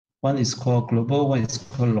One is called global, one is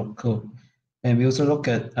called local. And we also look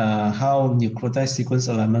at how nucleotide sequence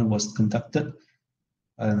alignment was conducted,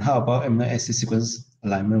 and how about amino acid sequence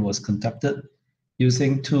alignment was conducted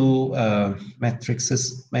using two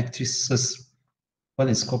matrices. One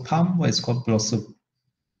is called palm, one is called blossom.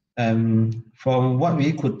 And from what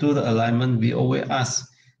we could do the alignment, we always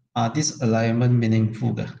ask, are this alignment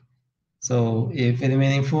meaningful? So if it's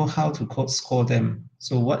meaningful, how to score them?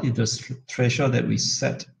 So what is the threshold that we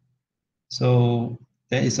set? So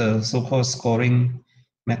there is a so-called scoring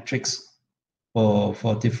matrix for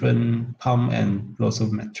different palm and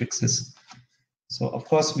blossom matrices. So of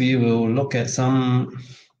course, we will look at some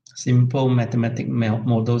simple mathematical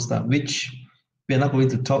models that which we are not going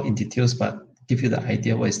to talk in details, but give you the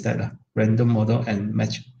idea what is that, random model and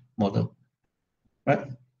match model, right?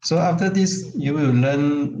 So after this, you will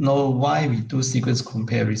know why we do sequence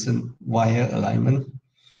comparison via alignment,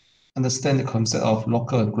 understand the concept of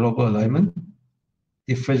local and global alignment,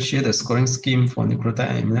 differentiate the scoring scheme for nucleotide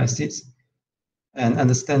and amino acids, and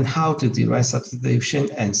understand how to derive substitution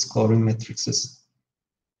and scoring matrices.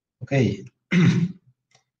 Okay.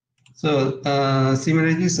 So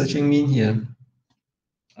similarity searching mean here.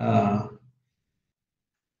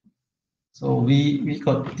 So we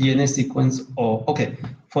got DNA sequence, or okay,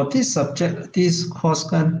 for this subject, this course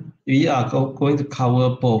we are going to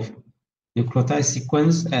cover both nucleotide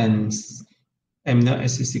sequence and amino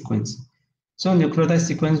acid sequence. So nucleotide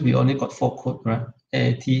sequence, we only got 4 codes, right?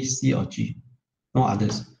 A, T, C, or G, no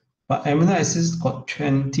others. But amino acids got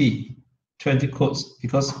 20 codes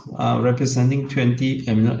because representing 20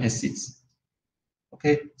 amino acids.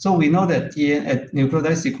 Okay, so we know that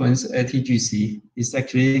nucleotide sequence ATGC is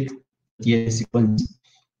actually the DNA sequence.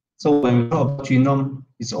 So when we talk about genome,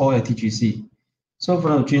 it's all ATGC. So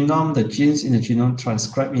from the genome, the genes in the genome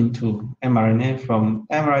transcribe into mRNA, from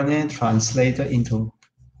mRNA translated into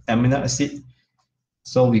amino acid.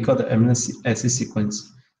 So we got the amino acid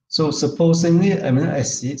sequence. So supposedly amino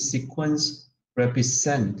acid sequence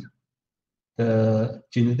represent the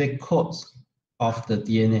genetic codes of the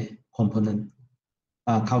DNA component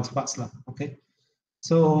counterparts. Okay.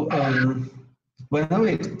 So whenever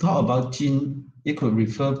we talk about gene, it could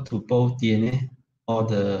refer to both DNA or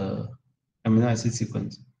the amino acid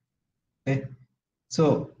sequence. Okay.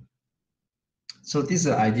 So this is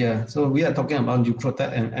the idea. So we are talking about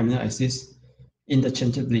nucleotide and amino acids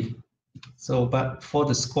interchangeably. So, but for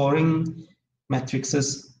the scoring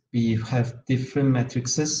matrices, we have different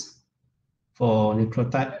matrices for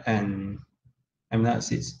nucleotide and amino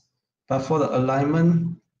acids. But for the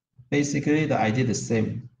alignment, basically the idea is the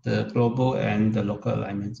same, the global and the local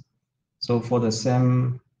alignment. So for the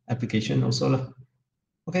same application also.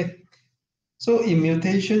 Okay. So in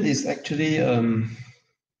mutation is actually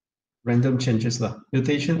random changes.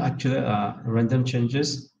 Mutation actually are random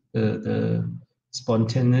changes, the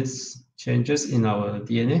spontaneous changes in our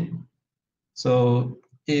DNA. So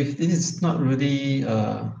if it is not really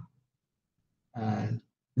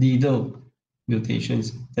lethal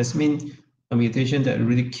mutations, that means a mutation that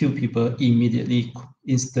really kill people immediately,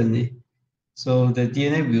 instantly. So the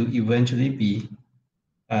DNA will eventually be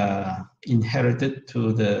inherited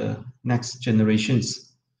to the next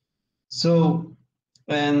generations. So,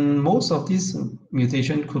 and most of these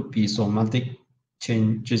mutation could be somatic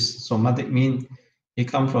changes. Somatic means it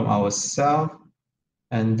comes from our cell,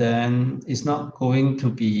 and then it's not going to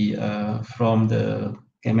be from the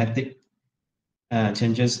gametic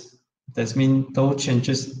changes. That means those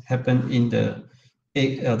changes happen in the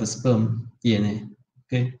egg or the sperm DNA.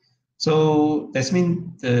 Okay, so that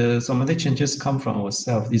means the somatic changes come from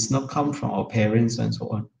ourselves. It's not come from our parents and so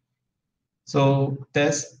on. So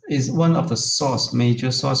that is one of the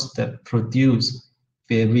major source that produce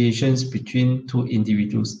variations between two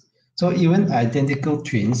individuals. So even identical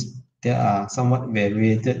twins, they are somewhat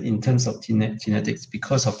variated in terms of genetics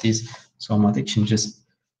because of these somatic changes.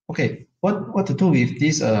 Okay, what to do with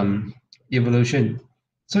this evolution?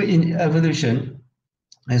 So in evolution,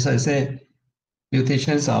 as I said,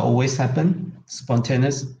 mutations are always happen,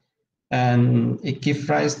 spontaneous, and it gives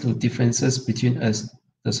rise to differences between us,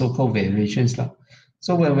 the so-called variations.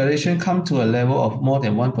 So when variation come to a level of more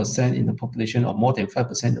than 1% in the population or more than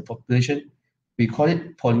 5% in the population, we call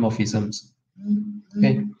it polymorphisms.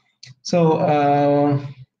 Okay, so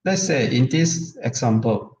let's say in this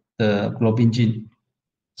example, the globin gene.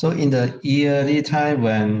 So in the early time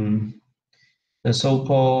when the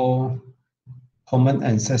so-called common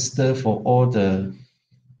ancestor for all the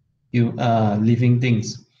living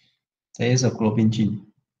things, there is a globin gene.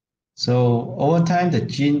 So over time, the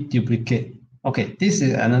gene duplicate. Okay, this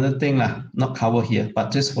is another thing not covered here,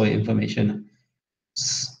 but just for your information.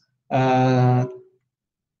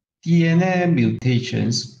 DNA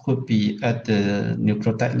mutations could be at the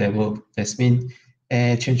nucleotide level. That means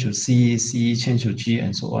A change to C, C change to G,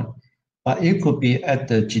 and so on. But it could be at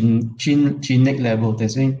the genic level.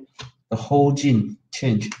 That means the whole gene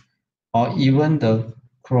change, or even the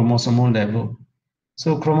chromosomal level.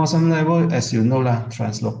 So chromosome level, as you know, lah,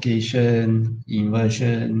 translocation,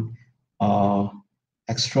 inversion, or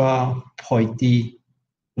extra pointy,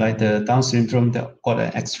 like the Down syndrome that got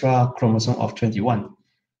an extra chromosome of 21.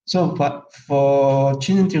 So, but for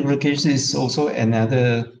gene duplication is also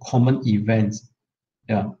another common event,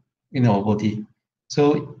 yeah, in our body.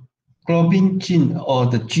 So, globin gene or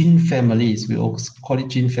the gene families, we also call it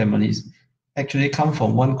gene families, actually come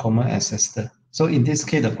from one common ancestor. So, in this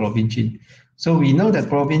case, the globin gene. So, we know that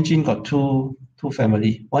globin gene got two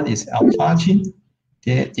family. One is alpha gene,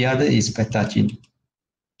 the other is beta gene.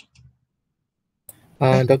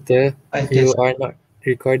 Doctor, Yes. you are not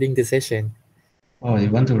recording the session. Oh,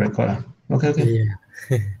 you want to record? Okay, okay.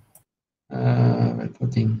 Yeah.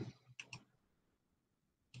 Recording.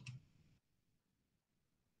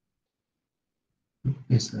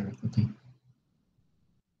 Yes, recording.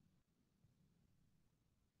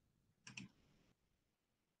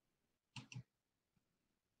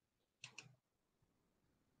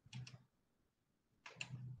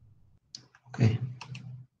 Okay.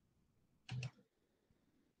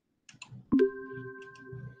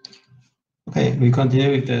 Okay, we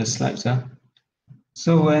continue with the slides.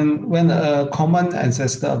 So when a common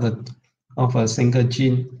ancestor of a single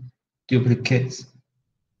gene duplicates,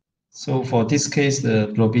 so for this case,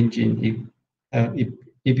 the globin gene,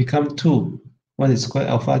 it becomes two. One is called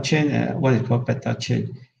alpha chain and one is called beta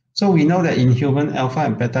chain. So we know that in human, alpha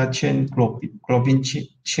and beta chain globin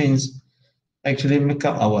chains actually make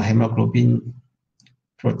up our hemoglobin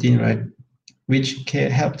protein, right? Which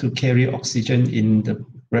help to carry oxygen in the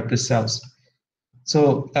red blood cells.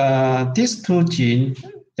 So these two genes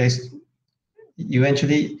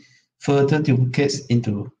eventually further duplicates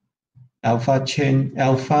into alpha chain,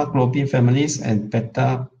 alpha globin families and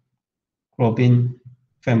beta globin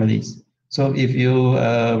families. So if you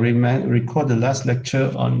recall the last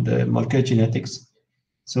lecture on the molecular genetics,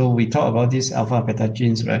 so we talk about these alpha beta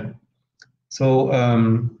genes, right? So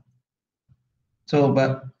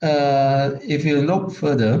but if you look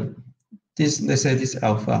further, let's say this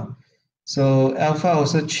alpha. So alpha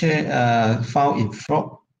also found in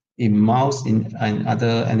frog, in mouse, in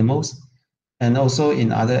other animals, and also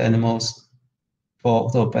in other animals for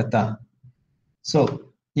the beta.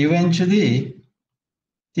 So eventually,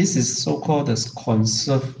 this is so-called as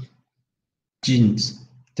conserved genes.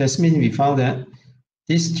 That means we found that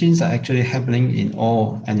these genes are actually happening in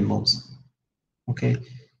all animals. Okay,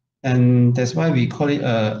 and that's why we call it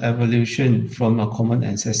evolution from a common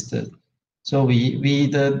ancestor. So we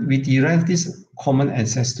derive this common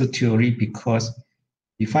ancestor theory because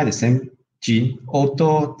we find the same gene,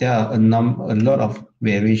 although there are a lot of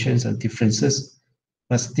variations and differences,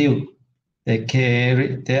 but still when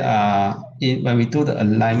we do the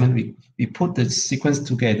alignment, we put the sequence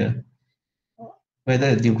together,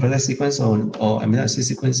 whether the nucleotide sequence or amino acid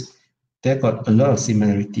sequence, they got a lot of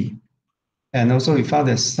similarity. And also we found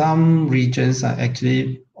that some regions are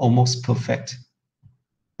actually almost perfect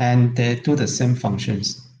and they do the same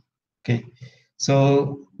functions. Okay,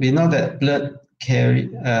 so we know that blood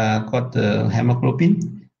got the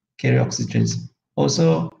hemoglobin, carry oxygens.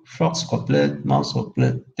 Also, frogs got blood, mouse got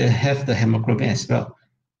blood. They have the hemoglobin as well,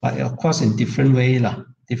 but of course in different way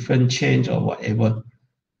different change or whatever.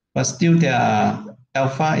 But still,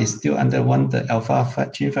 alpha is still under the alpha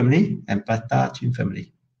gene family and beta gene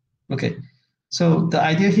family. Okay, so the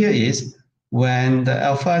idea here is when the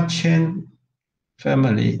alpha chain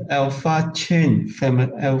family, alpha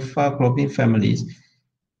globin families,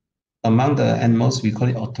 among the animals, we call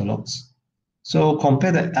it orthologs. So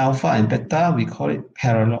compare the alpha and beta, we call it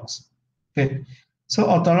paralogs. Okay. So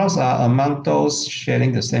orthologs are among those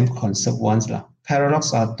sharing the same concept ones.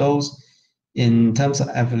 Paralogs are those in terms of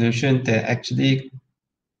evolution, they actually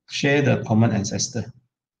share the common ancestor.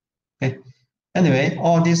 Okay. Anyway,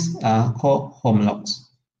 all these are called homologs.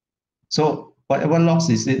 So whatever logs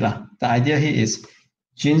is it, the idea here is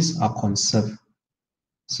genes are conserved.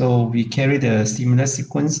 So we carry the similar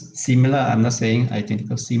sequence, I'm not saying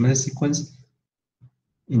identical, similar sequence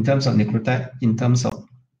in terms of nucleotide, in terms of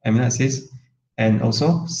amino acids, and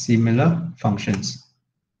also similar functions.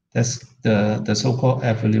 That's the so-called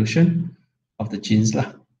evolution of the genes.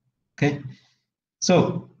 Okay,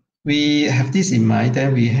 so we have this in mind,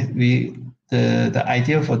 then the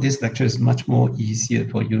idea for this lecture is much more easier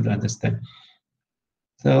for you to understand.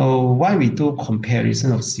 So why we do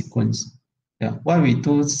comparison of sequence? Yeah, why we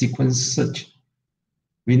do sequence search?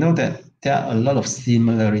 we know that there are a lot of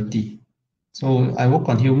similarity. So I work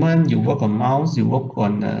on human, you work on mouse, you work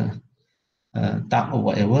on duck or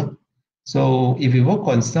whatever. So if we work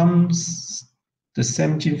on the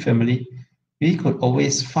same gene family, we could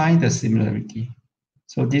always find the similarity.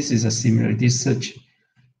 So this is a similarity search.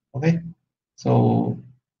 Okay, so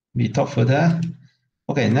we talk further.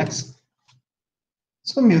 Okay, next.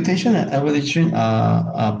 So mutation and evolution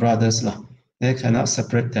are brothers. They cannot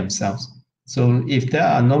separate themselves. So if there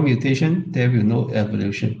are no mutation, there will be no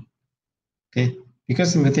evolution. Okay,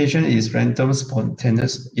 because mutation is random,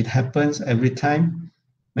 spontaneous. It happens every time,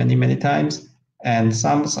 many times, and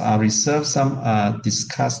some are reserved, some are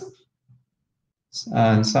discussed,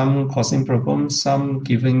 and some causing problems, some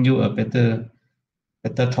giving you a better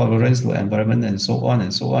tolerance to environment, and so on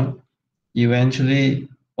and so on. Eventually,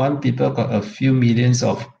 one people got a few millions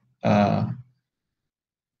of uh,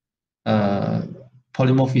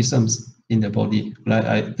 polymorphisms in the body,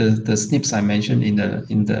 like the SNPs I mentioned in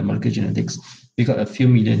the molecular genetics. We got a few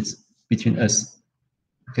millions between us.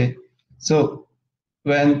 Okay, so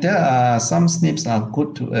when there are some SNPs are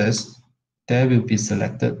good to us, they will be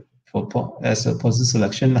selected as a positive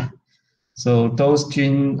selection. So those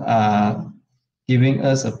genes are giving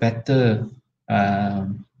us a better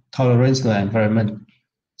tolerance to the environment.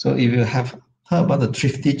 So if you have heard about the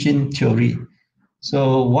thrifty gene theory,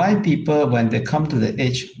 so why people, when they come to the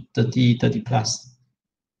age 30 plus,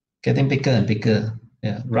 getting bigger and bigger,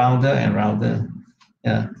 yeah, rounder and rounder,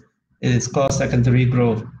 yeah, it is called secondary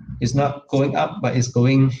growth. It's not going up, but it's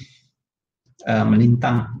going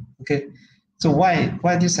melintang. Okay, so why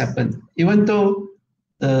this happen? Even though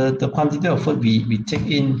the quantity of food we take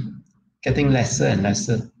in getting lesser and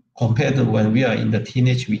lesser compared to when we are in the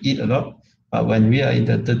teenage, we eat a lot, but when we are in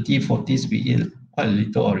the 30s, 40s, we eat quite a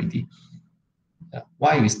little already.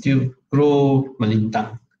 Why we still grow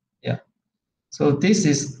melintang? Yeah. So this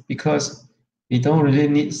is because we don't really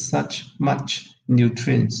need such much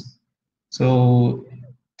nutrients. So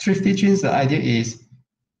thrifty genes, the idea is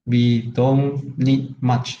we don't need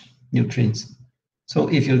much nutrients. So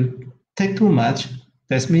if you take too much,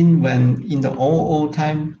 that means when in the old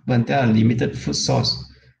time, when there are limited food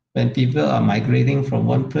source, when people are migrating from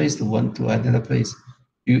one place to another place,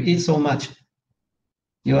 you eat so much,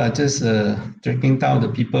 you are just drinking down the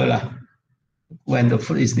people when the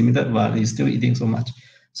food is limited, but you're still eating so much.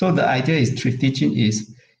 So the idea is thrifty gene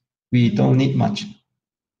is we don't need much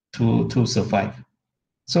to survive.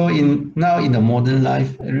 So now in the modern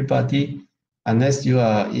life, everybody, unless you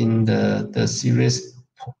are in the serious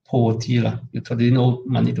poverty, you totally no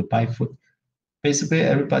money to buy food. Basically,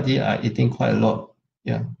 everybody are eating quite a lot.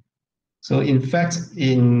 Yeah. So in fact,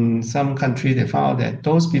 in some country, they found that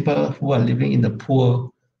those people who are living in the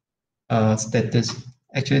poor status,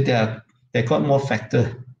 actually they got more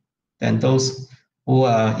factor than those who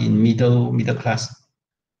are in middle class.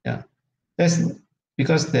 Yeah. That's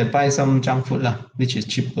because they buy some junk food, which is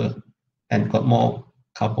cheaper and got more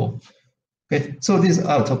carbo. Okay, so this is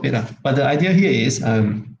our topic. But the idea here is,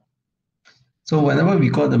 so whenever we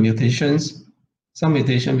got the mutations, some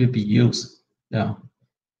mutation will be used. Yeah.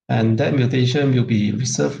 And that mutation will be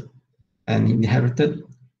reserved and inherited.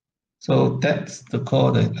 So that's the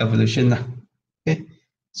call the evolution. Okay.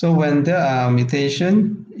 So when there are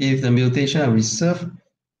mutation, if the mutation are reserved,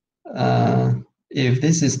 if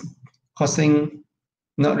this is causing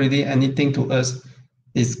not really anything to us,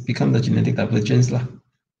 it's become the genetic divergence.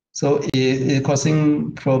 So it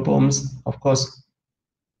causing problems, of course,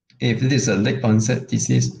 if it is a late onset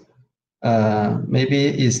disease, maybe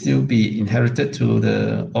it still be inherited to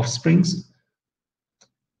the offsprings.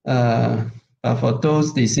 But for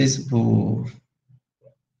those diseases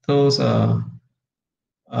those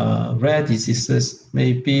rare diseases,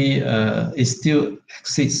 maybe it still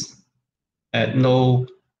exists at no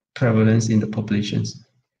prevalence in the populations.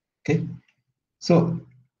 Okay, so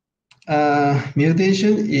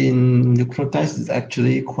mutation in nucleotides is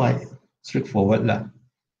actually quite straightforward.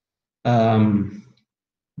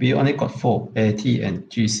 We only got four, A, T, and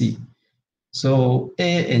GC. So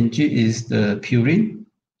A and G is the purine,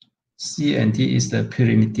 C and T is the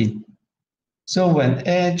pyrimidine. So when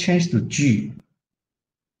A change to G,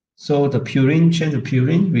 so the purine change to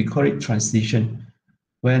purine, we call it transition.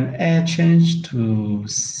 When A change to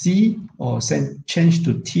C or change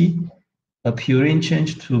to T, a purine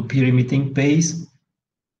change to pyrimidine base,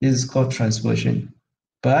 this is called transversion.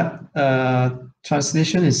 But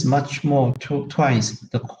translation is much more, twice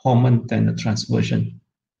the common than the transversion.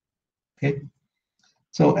 Okay.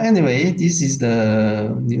 So anyway, this is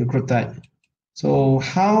the nucleotide. So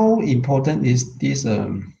how important is this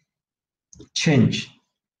change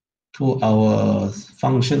to our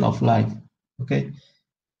function of life? Okay.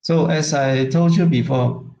 So as I told you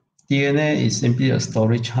before, DNA is simply a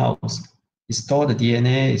storage house. It stores the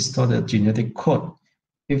DNA, it stores the genetic code.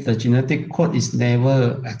 If the genetic code is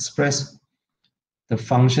never expressed, the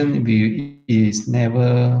function is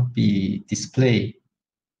never be displayed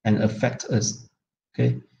and affect us.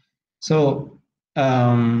 Okay, so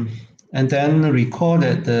and then recall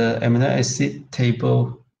that the amino acid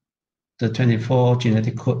table, the 24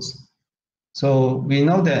 genetic codes. So we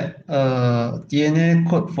know that DNA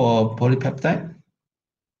code for polypeptide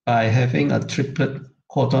by having a triplet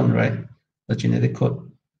codon, right? The genetic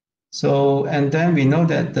code. So, and then we know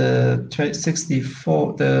that the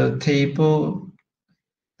 64, the table,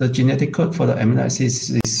 the genetic code for the amino acids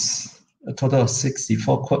is a total of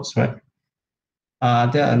 64 codes, right?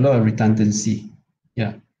 There are a lot of redundancy.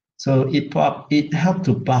 Yeah. So it helps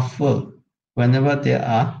to buffer whenever there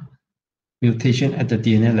are mutation at the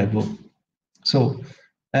DNA level. So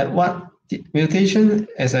at what mutation,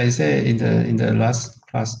 as I said in the last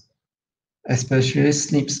class, especially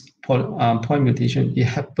SNP's point mutation, it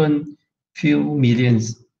happened few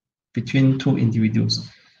millions between two individuals.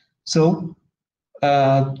 So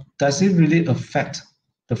does it really affect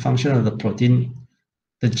the function of the protein,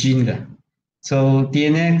 the gene? So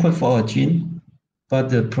DNA code for a gene, but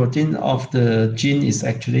the protein of the gene is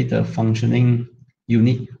actually the functioning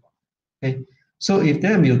unit. Okay, so if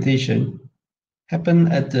there are mutation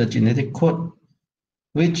happen at the genetic code,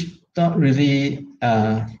 which don't really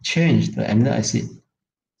change the amino acid.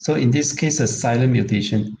 So in this case, a silent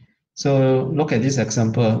mutation. So look at this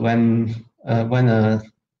example. When a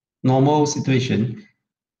normal situation,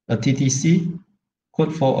 a TTC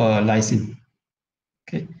code for a lysine.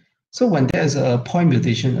 Okay. So when there's a point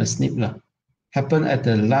mutation, a SNP, happen at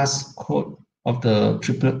the last code of the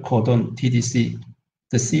triplet codon TTC,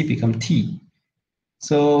 the C become T.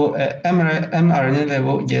 So at mRNA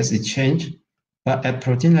level, yes, it changed, but at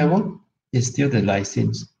protein level, it's still the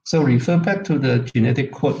lysines. So refer back to the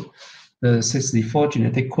genetic code, the 64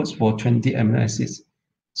 genetic codes for 20 amino acids.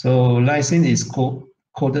 So lysine is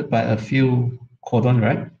coded by a few codon,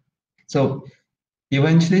 right? So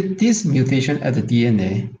eventually, this mutation at the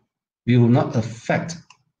DNA will not affect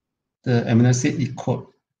the amino acid it code.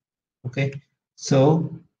 Okay, so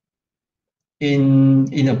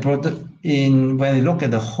in a product when you look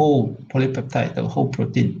at the whole polypeptide, the whole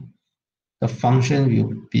protein, the function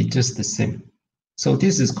will be just the same. So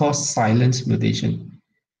this is called silent mutation.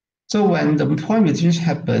 So when the point mutation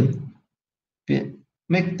happen,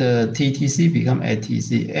 make the TTC become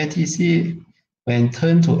ATC. ATC when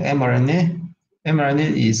turned to mRNA,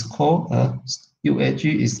 mRNA is called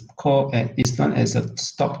UAG is called is known as a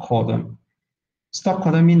stop codon. Stop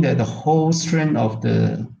codon means that the whole strand of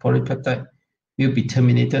the polypeptide will be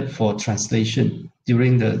terminated for translation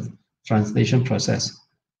during the translation process.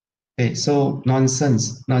 Okay, so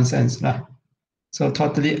nonsense lah. So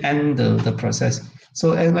totally end the process.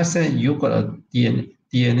 So as I said, you got a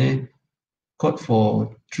DNA code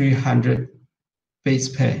for 300 base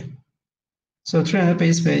pair. So 300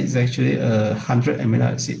 base pair is actually 100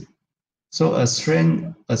 amino acid. So a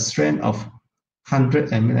strand of 100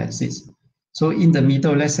 amino acids. So in the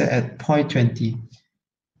middle, let's say at point 20,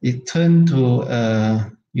 it turned to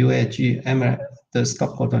UAG, the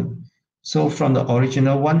stop codon. So from the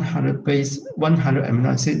original 100 amino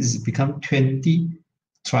acids, it's become 20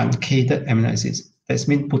 truncated amino acids. That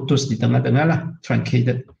means putus di tengah-tengah lah,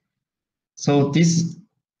 truncated. So this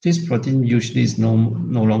protein usually is no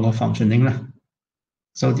longer functioning lah.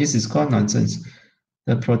 So this is called nonsense.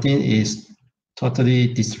 The protein is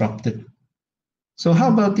totally disrupted. So how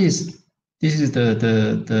about this? This is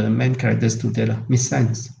the main characters today,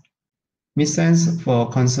 missense. Missense for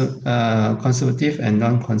conservative and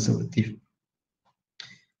non-conservative.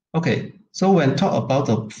 Okay, so when talk about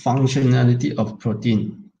the functionality of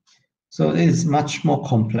protein, so it is much more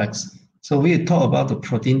complex. So we talk about the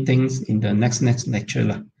protein things in the next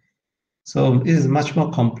lecture. So it is much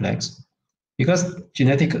more complex because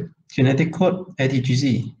genetic code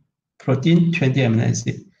ATGC, protein 20 amino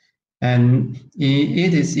acid. And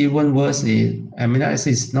it is even worse, amino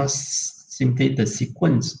acid is not simply the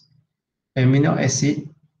sequence. Amino acid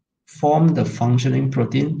form the functioning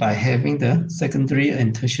protein by having the secondary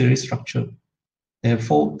and tertiary structure. They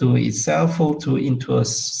fold to itself, into a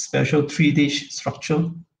special 3D structure,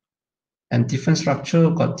 and different structure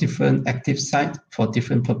got different active site for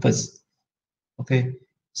different purpose. Okay,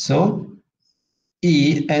 so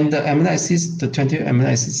and the amino acids, the 20 amino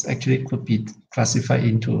acids actually could be classified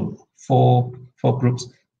into four groups: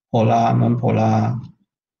 polar, non-polar,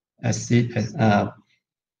 acid,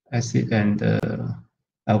 and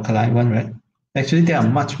alkaline one, right? Actually, there are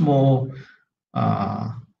much more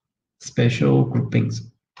special groupings.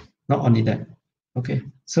 Not only that. Okay,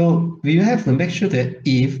 so we have to make sure that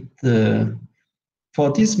if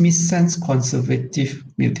for these missense conservative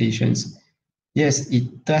mutations, yes,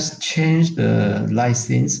 it does change the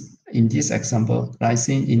lysines, in this example,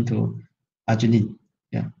 lysine into arginine.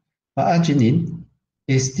 Yeah, but arginine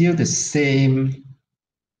is still the same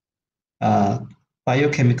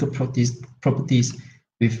biochemical properties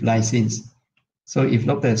with lysines. So if you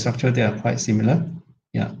look at the structure, they are quite similar.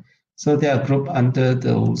 Yeah. So they are grouped under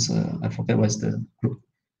those, I forget what's the group.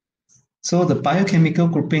 So the biochemical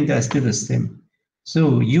grouping, they are still the same.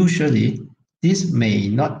 So usually, this may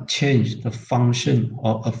not change the function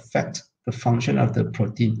or affect the function of the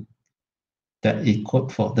protein that it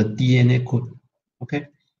code for, the DNA code. Okay?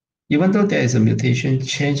 Even though there is a mutation,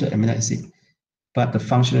 change the amino acid, but the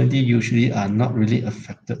functionality usually are not really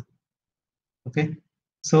affected. Okay?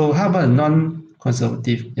 So how about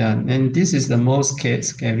non-conservative? Yeah, and this is the most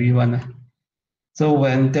scary one. So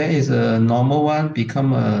when there is a normal one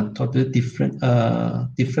become a totally different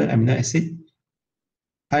amino acid,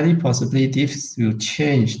 highly possibly this will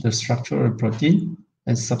change the structure of the protein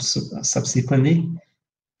and subsequently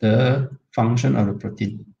the function of the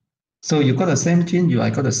protein. So you got the same gene,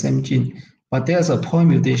 I got the same gene, but there's a point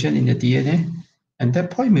mutation in the DNA, and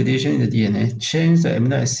that point mutation in the DNA changes the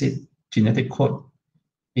amino acid genetic code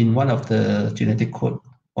in one of the genetic code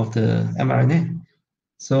of the mRNA.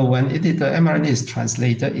 So when the mRNA is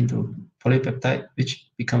translated into polypeptide, which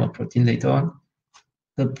become a protein later on,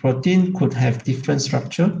 the protein could have different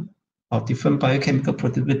structure or different biochemical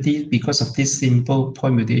properties because of this simple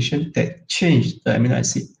point mutation that changed the amino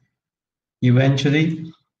acid.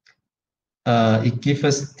 Eventually, it gives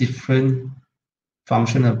us different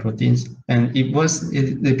functional proteins, and it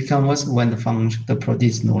becomes worse when the protein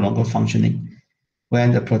is no longer functioning.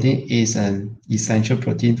 When the protein is an essential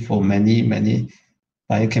protein for many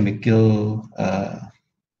biochemical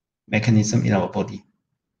mechanism in our body.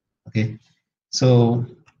 Okay, so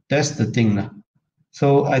that's the thing now.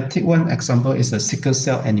 So I take one example is the sickle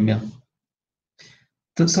cell anemia.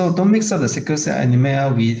 So don't mix up the sickle cell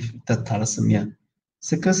anemia with the thalassemia.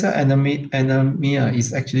 Sickle cell anemia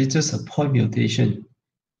is actually just a point mutation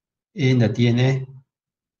in the DNA,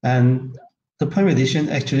 and the point mutation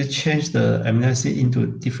actually changed the amino acid into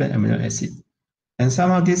different amino acid. And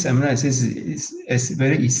some of these amino acids is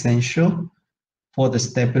very essential for the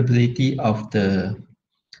stability of the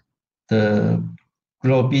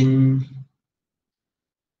globin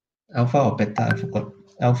alpha or beta, I forgot,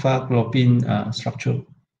 alpha globin structure.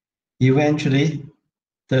 Eventually,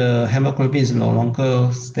 the hemoglobin is no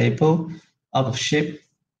longer stable, out of shape,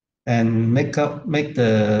 and make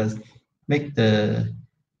the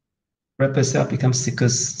red blood cell become sickle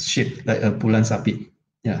shaped like a bulan sabit.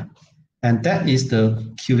 Yeah, and that is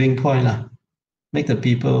the killing point lah. Make the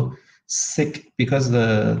people sick because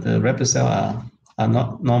the red blood cell are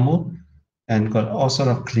not normal and got all sort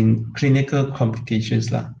of clinical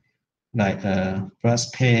complications lah, like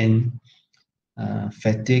breast pain,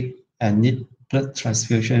 fatigue, and need blood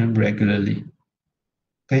transfusion regularly.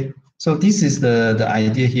 Okay, so this is the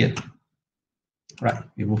idea here. Right,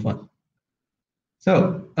 we move on.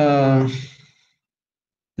 So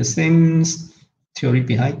the same theory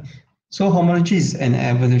behind. So homology is an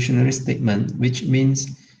evolutionary statement, which means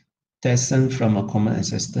descent from a common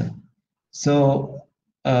ancestor. So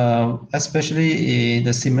especially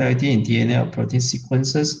the similarity in DNA or protein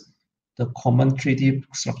sequences, the common 3D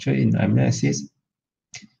structure in amino acids.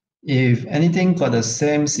 If anything got the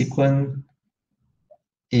same sequence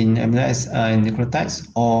in amino acids in nucleotides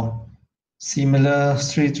or similar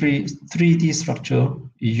 3D structure,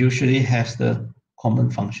 it usually has the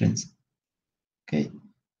common functions. Okay,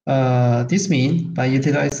 this means by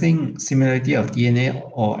utilizing similarity of DNA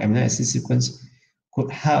or amino acid sequence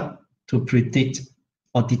could help to predict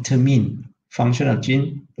or determine function of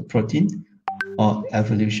gene, the protein, or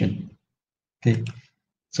evolution. Okay,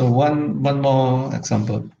 so one more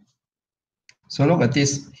example. So look at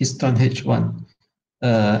this histone H1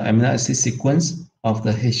 amino acid sequence of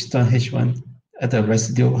the histone H1 at the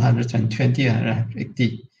residue 120 and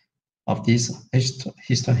 180 of this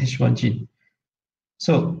histone H1 gene.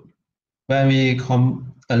 So when we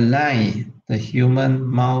align the human,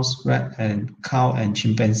 mouse, rat, and cow and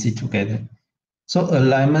chimpanzee together, so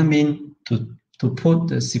alignment means to put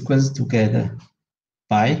the sequence together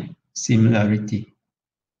by similarity.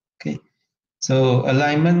 Okay, so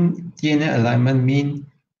alignment, DNA alignment means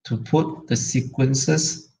to put the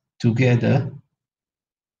sequences together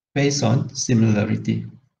based on similarity.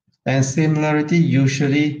 And similarity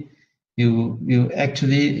usually you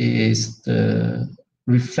actually is the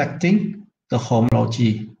reflecting the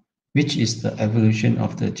homology, which is the evolution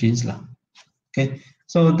of the genes. Okay,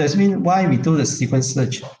 So that means why we do the sequence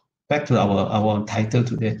search. Back to our title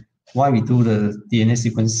today. Why we do the DNA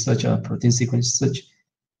sequence search or protein sequence search.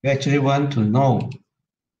 We actually want to know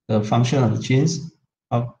the function of the genes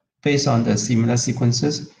based on the similar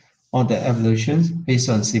sequences or the evolution based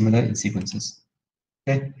on similar sequences.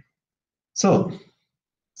 Okay. So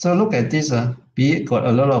look at this. We got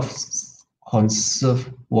a lot of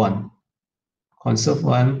conserved one. Conserved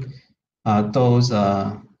one are those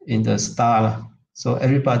in the star. So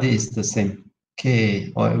everybody is the same.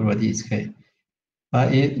 K or everybody is K.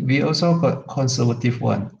 But we also got conservative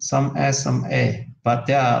one. Some S, some A, but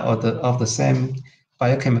they are of the same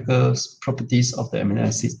biochemical properties of the amino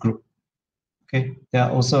acid group. Okay. There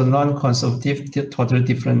are also non-conservative, totally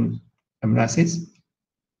different amino acids,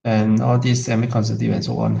 and all these semi-conservative and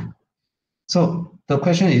so on. So the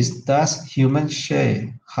question is, does humans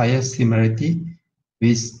share higher similarity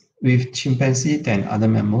with chimpanzee than other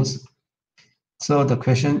mammals? So the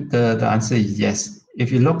question, the answer is yes.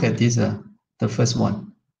 If you look at this, the first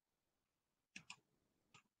one.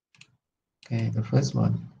 Okay, the first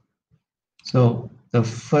one. So the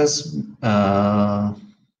first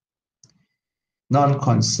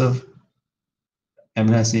non-conserved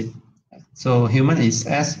amino acid. So human is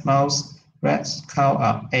S, mouse, rats, cow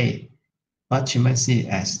are A, but chimpanzee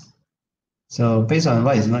S. So based on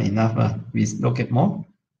what is not enough, we look at more.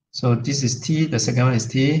 So this is T, the second one is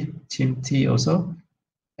T, chim T also,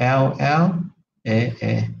 L, L, A,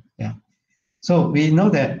 A, yeah. So we know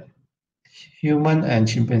that human and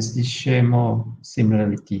chimpanzee share more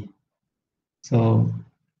similarity. So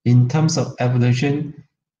in terms of evolution,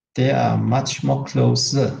 they are much more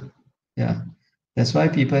closer. Yeah. That's why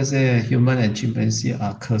people say human and chimpanzee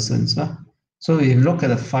are cousins. So if you look at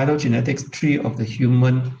the phylogenetics tree of the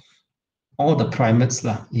human, all the primates,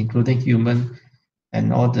 including human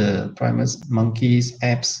and all the primates, monkeys,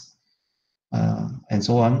 apes, and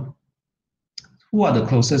so on, who are the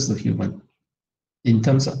closest to human? In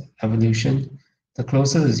terms of evolution, the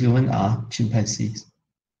closest to human are chimpanzees.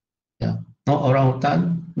 Yeah, not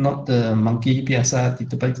orangutan, not the monkey biasa di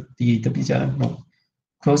tepi jalan. No,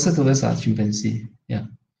 closer to us are chimpanzee. Yeah.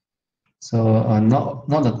 So not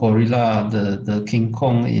the gorilla, the King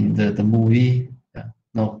Kong in the movie. Yeah,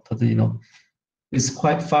 no, totally no. It's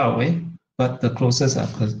quite far away, but the closest are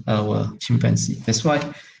our chimpanzee. That's why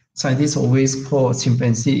scientists always call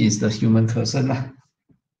chimpanzee is the human cousin.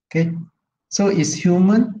 Okay, so is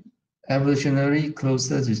human evolutionary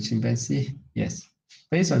closer to chimpanzee? Yes,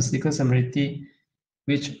 based on sequence similarity,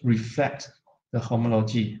 which reflect the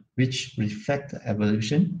homology, which reflect the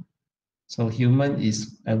evolution. So human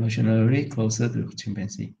is evolutionarily closer to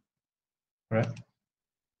chimpanzee, right?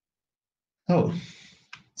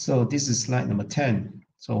 So this is slide number 10.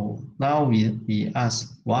 So now we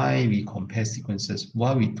ask why we compare sequences,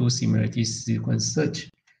 why we do similarity sequence search.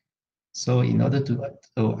 So in order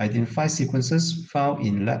to identify sequences found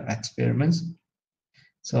in lab experiments.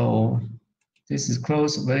 So this is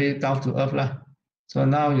close, very down to earth. So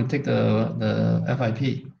now you take the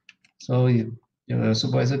FIP. So your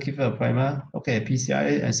supervisor give you a primer, okay,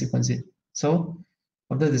 PCI and sequence it. So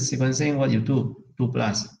after the sequencing, what you do? Do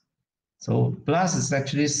BLAST. So BLAST is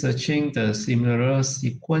actually searching the similar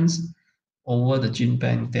sequence over the gene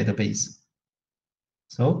bank database.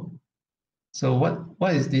 So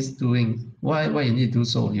what is this doing? Why you need to do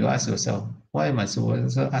so? You ask yourself, why my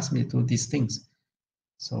supervisor ask me to do these things?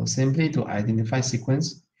 So simply to identify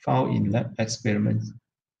sequence found in lab experiments.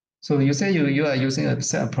 So you say you are using a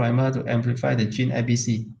set of primer to amplify the gene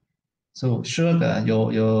ABC. So sure that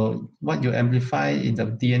your what you amplify in the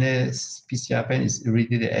DNA PCR pen is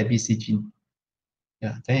really the ABC gene.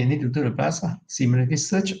 Yeah, then you need to do the BLAST, similarly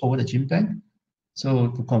search over the gene bank. So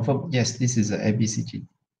to confirm, yes, this is the ABC gene.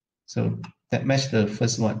 So that match the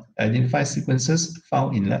first one, identify sequences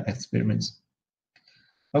found in lab experiments.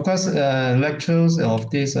 Of course, lectures of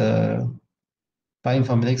this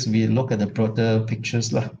bioinformatics, we look at the broader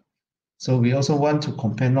pictures. So we also want to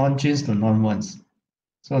compare non-genes to non-ones.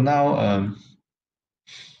 So now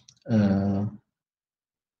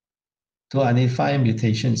to identify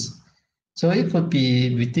mutations. So it could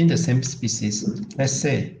be within the same species. Let's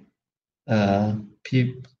say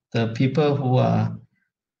the people who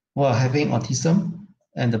are having autism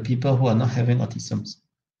and the people who are not having autism.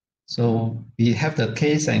 So we have the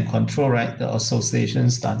case and control, right? The association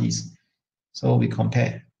studies. So we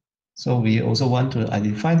compare. So we also want to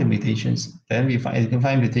identify the mutations. Then we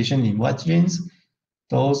identify mutation in what genes?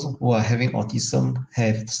 Those who are having autism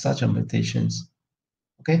have such a mutations.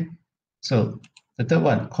 Okay. So the third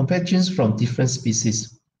one, compare genes from different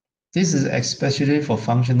species. This is especially for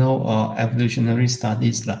functional or evolutionary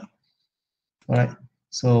studies. All right.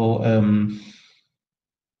 So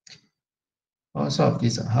Also of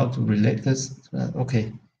this, how to relate this.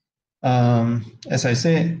 Okay. As I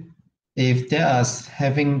said, if they are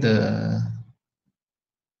having the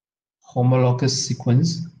homologous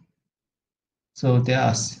sequence, so they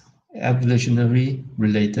are evolutionary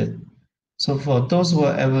related. So for those who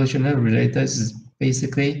are evolutionary related, is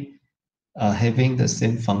basically having the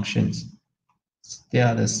same functions. They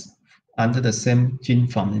are under the same gene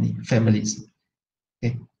families.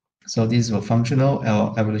 Okay, so these were functional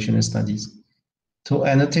or evolutionary studies to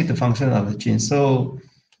annotate the function of the gene. So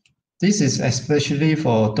this is especially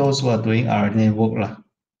for those who are doing RNA work lah.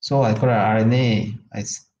 So I got an RNA,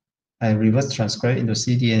 I reverse transcribe into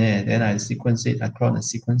cDNA, then I sequence it, I clone and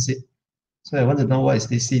sequence it. So I want to know what is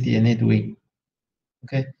this cDNA doing.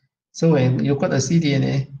 Okay, so when you got a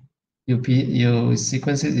cDNA, you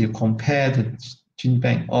sequence it, you compare the gene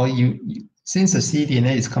bank, or since the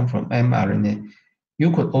cDNA is come from mRNA,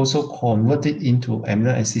 you could also convert it into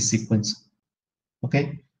amino acid sequence.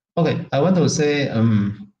 Okay, I want to say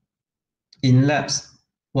in labs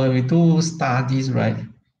when we do studies, right?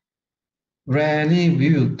 Rarely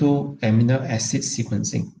we will do amino acid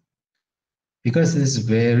sequencing because it is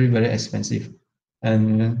very, very expensive.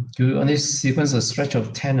 And you only sequence a stretch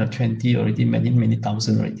of 10 or 20 already, many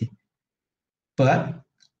thousand already. But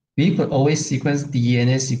we could always sequence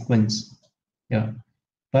DNA sequence. Yeah.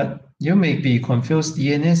 But you may be confused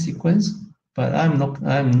DNA sequence, but I'm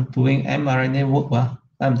doing mRNA work. Well,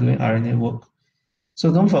 I'm doing RNA work.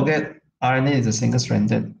 So don't forget, RNA is a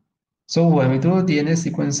single-stranded. So when we do DNA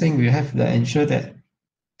sequencing, we have to ensure that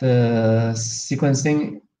the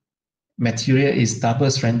sequencing material is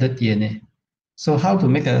double-stranded DNA. So how to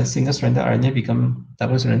make a single-stranded RNA become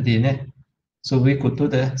double-stranded DNA? So we could do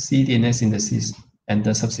the cDNA synthesis and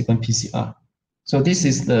the subsequent PCR. So this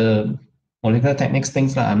is the molecular techniques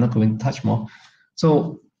things that I'm not going to touch more.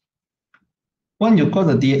 So when you got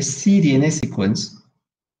the cDNA sequence,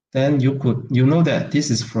 then you know that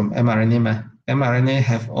this is from mRNA. mRNA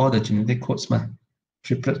have all the genetic codes,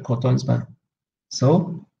 triplet codons.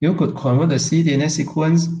 So you could convert the cDNA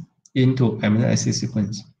sequence into amino acid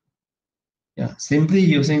sequence. Yeah, simply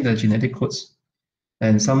using the genetic codes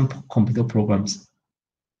and some computer programs.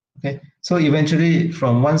 Okay, so eventually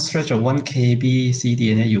from one stretch of 1 kb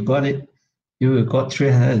cDNA, you got it. You got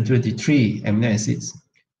 323 amino acids.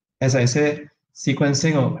 As I said,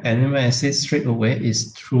 sequencing of amino acids straight away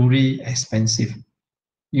is truly expensive.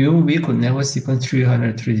 We could never sequence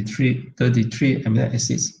 333 amino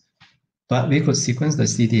acids, but we could sequence the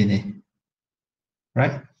cDNA,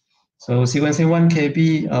 right? So sequencing 1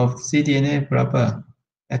 kb of cDNA, berapa?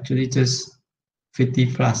 Actually just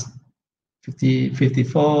 50 plus,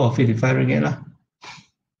 54 or 55 ringgit lah.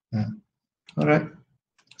 Yeah. All right.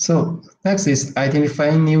 So next is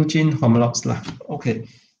identifying new gene homologs lah. Okay.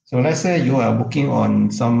 So let's say you are working on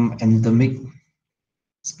some endemic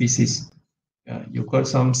species. You got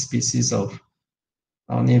some species of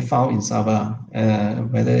only found in Sabah,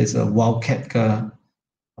 whether it's a wildcat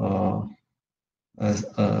or a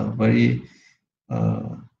very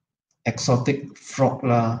exotic frog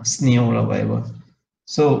lah, snail lah, whatever.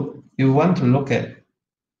 So you want to look at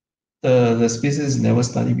the species never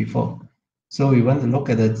studied before. So we want to look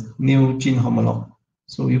at the new gene homolog.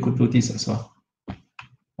 So you could do this as well.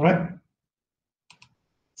 All right.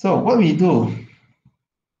 So what we do,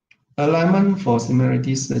 alignment for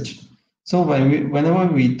similarity search. So whenever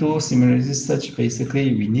we do similarity search,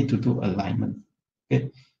 basically we need to do alignment.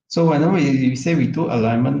 Okay. So whenever we say we do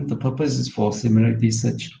alignment, the purpose is for similarity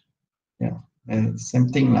search. Yeah, same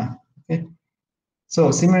thing lah. Okay.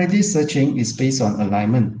 So similarity searching is based on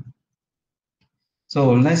alignment.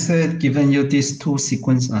 So let's say given you these two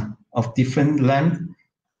sequences of different length,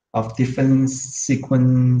 of different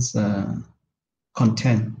sequence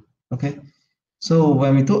content. Okay. So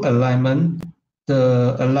when we do alignment,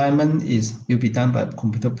 the alignment will be done by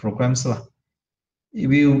computer programs. It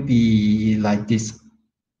will be like this.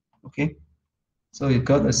 Okay. So you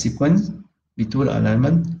got a sequence, we do the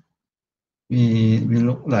alignment, we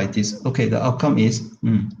look like this. Okay, the outcome is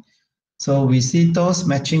so we see those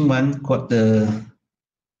matching one got the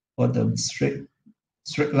straight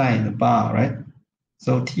line, the bar, right?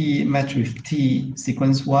 So T match with T,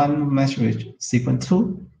 sequence 1 match with sequence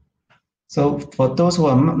 2. So for those who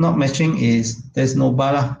are not matching, there's no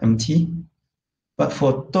bar, empty. But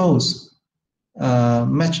for those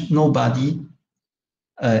match nobody,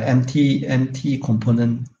 empty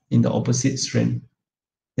component in the opposite string.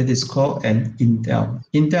 It is called an indel.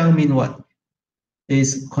 Indel means what? It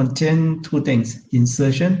contains two things,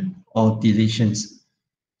 insertion or deletions.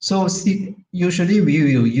 So usually we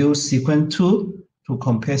will use sequence 2 to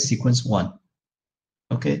compare sequence 1.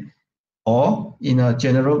 Okay. Or in a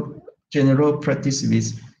general general practice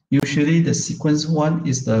is usually the sequence 1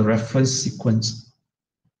 is the reference sequence.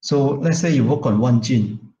 So let's say you work on one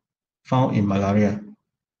gene found in malaria.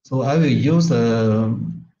 So I will use the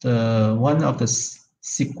one of the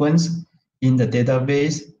sequence in the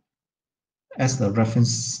database as the reference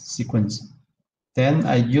sequence. Then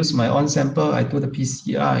I use my own sample, I do the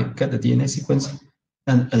PCR, I get the DNA sequence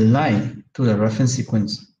and align to the reference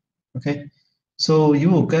sequence. Okay, so you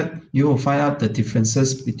will find out the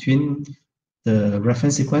differences between the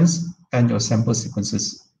reference sequence and your sample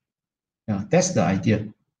sequences. Yeah, that's the idea.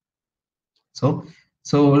 So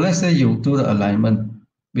let's say you do the alignment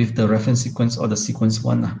with the reference sequence or the sequence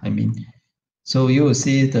 1, I mean. So you will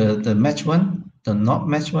see the match one, the not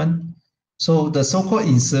match one. So the so-called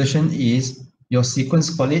insertion is your sequence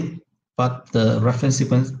got it, but the reference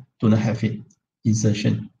sequence do not have it,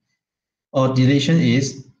 insertion. Or deletion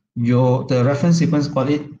is the reference sequence got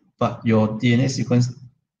it, but your DNA sequence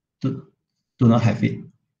do not have it.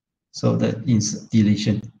 So that is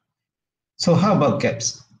deletion. So how about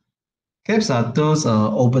gaps? Gaps are those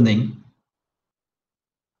opening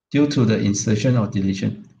due to the insertion or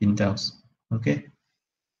deletion indels. Okay,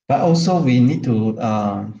 but also we need to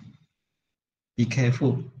be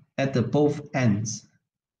careful at the both ends.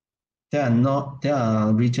 There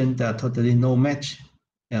are regions that are totally no match,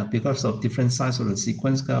 yeah, because of different size of the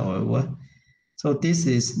sequence or whatever. So this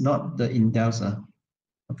is not the indels.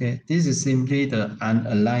 Okay, this is simply the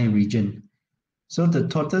unaligned region. So the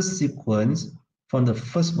total sequence from the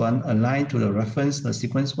first one aligned to the reference, the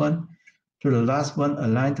sequence 1, to the last one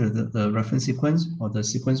aligned to the reference sequence or the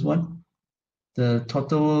sequence 1. The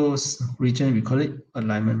total region, we call it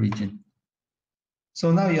alignment region. So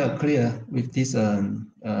now you are clear with this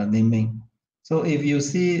naming. So if you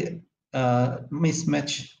see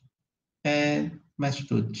mismatch, and match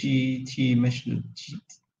to G, T match to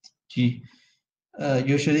G,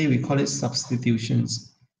 usually we call it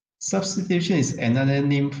substitutions. Substitution is another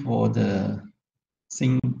name for the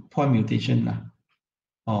point mutation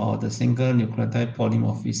or the single nucleotide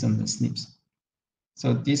polymorphism, the SNPs.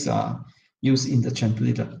 So these are used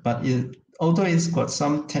interchangeably, but although it's got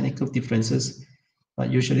some technical differences, but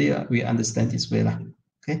usually we understand this way.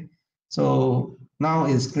 Okay, so now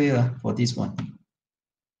it's clear for this one.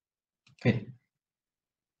 Okay,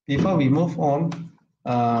 before we move on,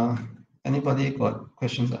 anybody got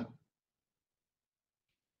questions?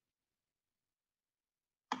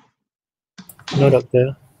 No,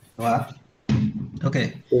 doctor. What?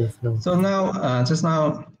 Okay. Yes, no. So now, just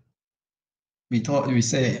now, we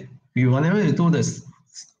say whenever we do this,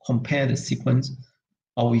 compare the sequence,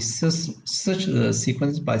 or we search the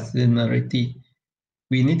sequence by similarity,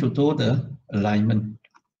 we need to do the alignment.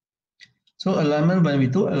 So alignment, when we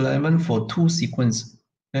do alignment for two sequence,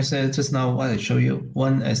 let's say just now what I show you,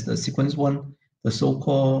 one as the sequence 1, the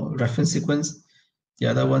so-called reference sequence. The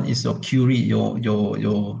other one is your query,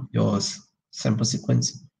 your sample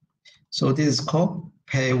sequence. So this is called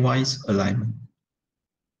pairwise alignment.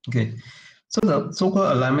 Okay, so the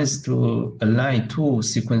so-called alignment is to align two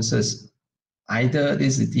sequences. Either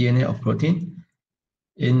this is DNA or protein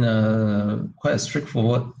in quite a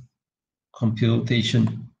straightforward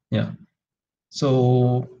computation. Yeah.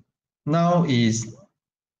 So now is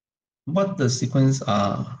what the sequence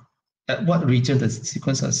are, at what region the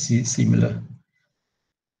sequence are similar.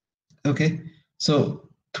 Okay, so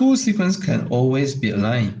two sequences can always be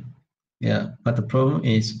aligned. Yeah, but the problem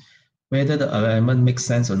is whether the alignment makes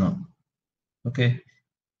sense or not. Okay,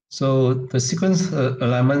 so the sequence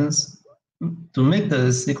alignments, to make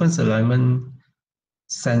the sequence alignment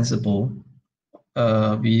sensible,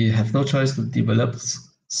 we have no choice to develop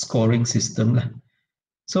scoring system.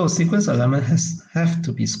 So sequence alignment have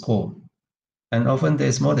to be scored. And often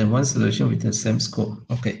there's more than one solution with the same score.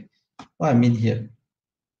 Okay, what I mean here.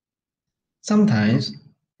 Sometimes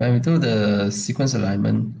when we do the sequence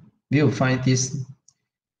alignment, we will find this.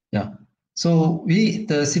 Yeah. So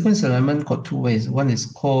the sequence alignment got two ways. One is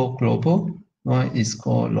called global, one is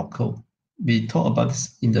called local. We talk about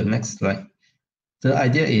this in the next slide. The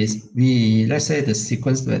idea is let's say the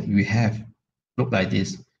sequence that we have look like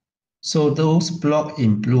this. So those blocks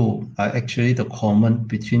in blue are actually the common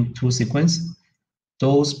between two sequences.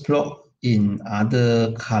 Those blocks in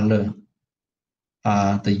other color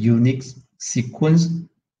are the unique sequence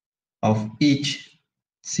of each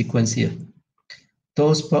sequence here.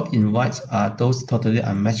 Those blocks in white are those totally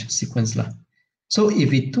unmatched sequences. So if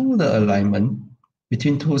we do the alignment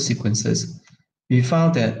between two sequences, we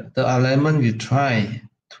found that the alignment we try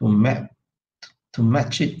to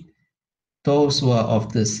match it, those were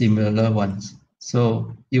of the similar ones.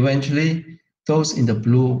 So eventually, those in the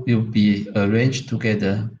blue will be arranged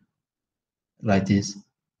together like this.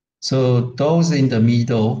 So those in the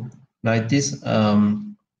middle, like this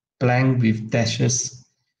blank with dashes,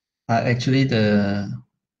 are actually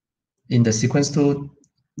in the sequence 2,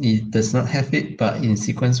 it does not have it, but in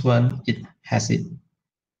sequence 1, it has it.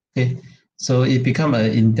 Okay, so it become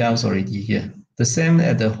an indels already here. The same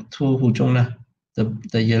at the 2 Huzhong,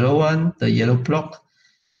 the yellow one, the yellow block,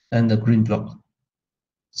 and the green block.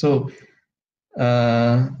 So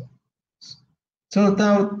so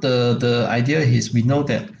now the idea is we know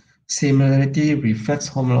that similarity reflects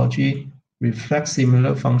homology, reflects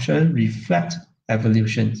similar function, reflects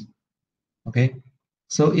evolution. Okay,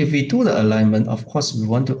 so if we do the alignment, of course we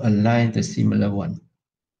want to align the similar one.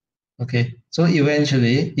 Okay, so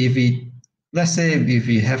eventually, if we let's say if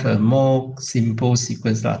we have a more simple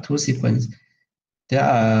sequence, two sequence, there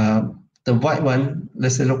are the white one.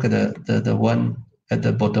 Let's say look at the one at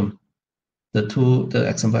the bottom, the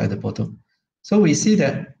example at the bottom. So we see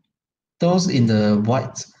that those in the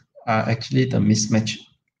white are actually the mismatch.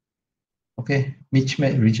 Okay,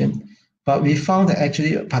 mismatch region. But we found that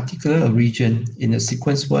actually a particular region in the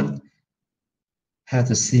sequence 1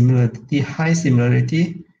 has a similarity, high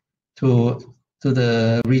similarity to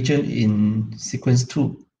the region in sequence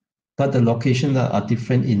 2, but the locations are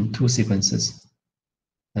different in 2 sequences.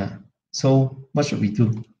 Yeah. So what should we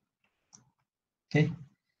do? Okay,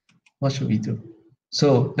 what should we do?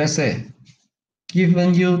 So let's say,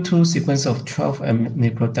 given you 2 sequences of 12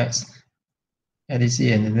 nucleotides,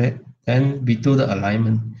 LDC and then we do the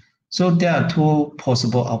alignment. So there are 2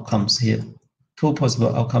 possible outcomes here. 2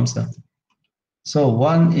 possible outcomes now. So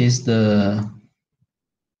one is the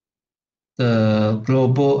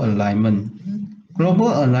global alignment.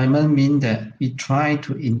 Global alignment means that we try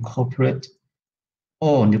to incorporate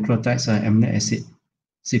all nucleotides and amino acid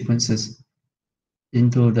sequences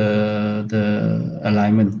into the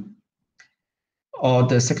alignment. Or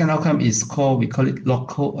the second outcome is we call it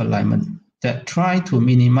local alignment, that try to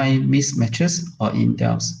minimize mismatches or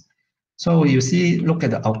indels. So you see, look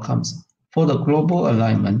at the outcomes. For the global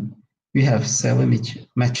alignment, we have 7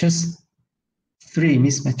 matches, 3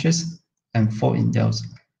 mismatches, and 4 indels.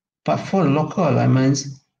 But for the local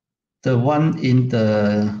alignments, the one in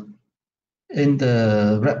the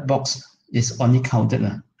red box is only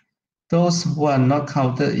counted. Those who are not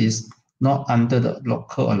counted is not under the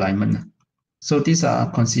local alignment. So these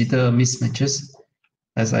are considered mismatches,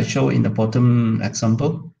 as I show in the bottom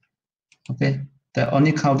example. Okay, they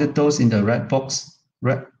only counted those in the red box,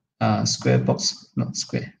 square box, not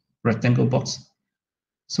square, rectangle box.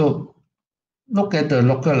 So look at the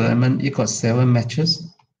local alignment, it got 7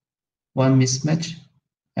 matches, 1 mismatch,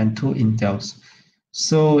 and 2 indels.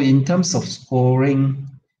 So in terms of scoring,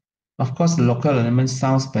 of course, the local alignment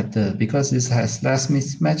sounds better because it has less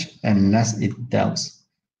mismatch and less indels.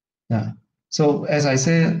 Yeah. So as I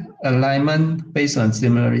said, alignment based on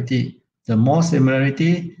similarity. The more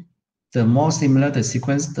similarity, the more similar the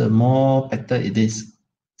sequence, the more better it is.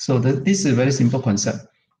 So this is a very simple concept.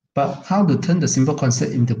 But how to turn the simple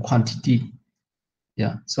concept into quantity?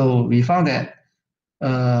 Yeah. So we found that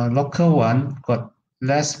local one got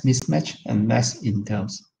less mismatch and less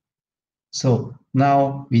indels. So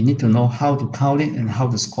now we need to know how to count it and how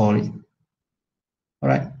to score it. All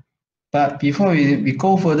right. But before we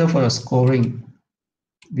go further for the scoring,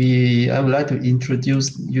 I would like to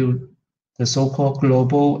introduce you the so-called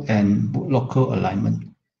global and local alignment.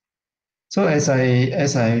 So as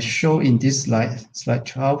I show in this slide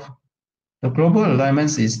 12, the global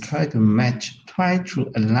alignments is try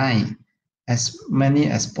to align as many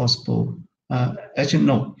as possible. Actually,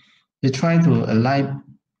 no, they try to align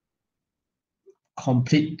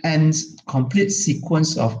complete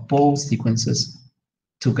sequence of both sequences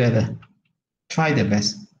together. Try their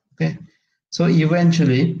best. Okay, so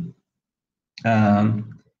eventually, you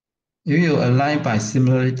will align by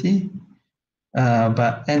similarity,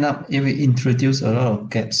 but end up if we introduce a lot of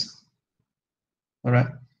gaps. All right.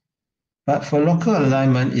 But for local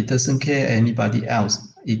alignment, it doesn't care anybody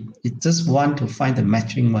else. It just want to find the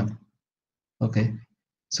matching one. Okay.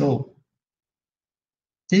 So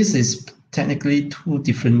this is technically 2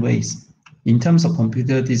 different ways. In terms of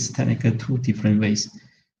computer, this is technically 2 different ways.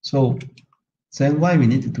 So then why we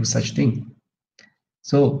need to do such thing?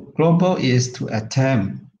 So global is to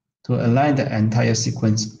attempt to align the entire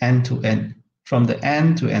sequence end to end, from the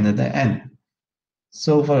end to another end.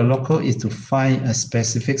 So for the local is to find a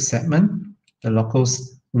specific segment, the local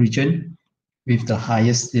region with the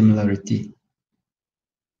highest similarity.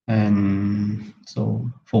 And so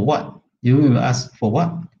for what? You will ask for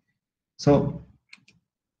what? So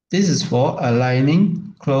this is for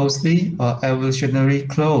aligning closely or evolutionary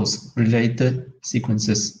close related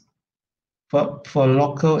sequences. For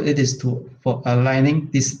local, it is for aligning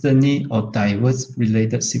distantly or diverse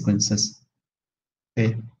related sequences.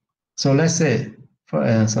 Okay, so let's say, for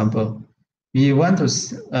example, we want to,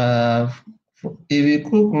 if we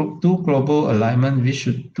do global alignment, we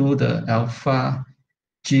should do the alpha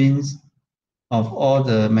genes of all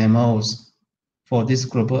the mammals for this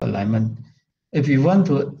global alignment. If we want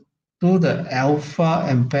to do the alpha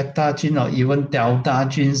and beta gene or even delta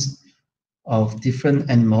genes of different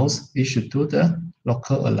animals, we should do the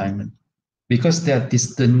local alignment because they are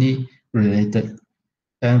distantly related.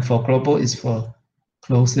 And for global is for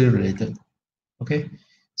closely related. Okay,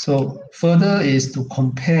 so further is to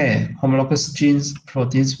compare homologous genes,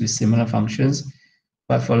 proteins with similar functions,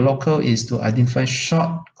 but for local is to identify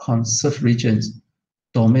short conserved regions,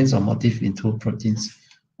 domains or motifs into proteins.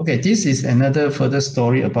 Okay, this is another further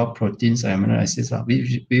story about proteins and amino acids.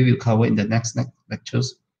 We will cover in the next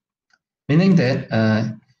lectures. Meaning that,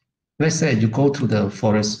 let's say you go to the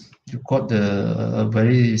forest, you got the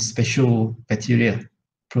very special bacteria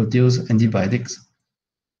produce antibiotics.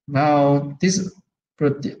 Now, this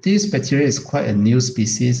bacteria is quite a new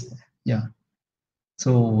species. Yeah.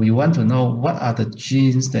 So we want to know what are the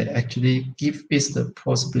genes that actually give us the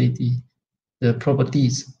possibility, the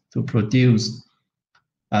properties to produce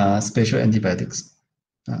special antibiotics.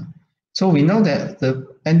 So we know that the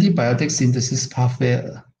antibiotic synthesis pathway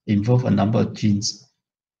involve a number of genes.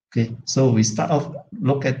 Okay, so we start off,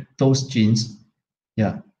 look at those genes.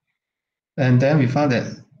 Yeah. And then we found that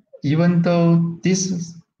even though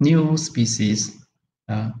this new species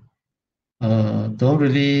don't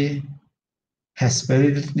really has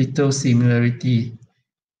very little similarity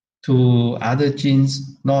to other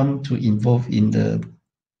genes known to involve in the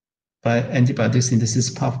antibiotic synthesis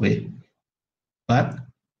pathway, but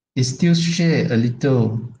it still share a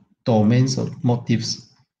little domains of motifs.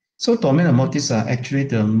 So domain of motifs are actually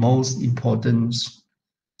the most important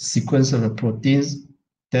sequence of the proteins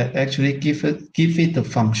that actually give it the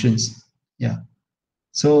functions. Yeah.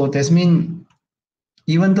 So that means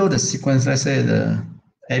even though the sequence, let's say the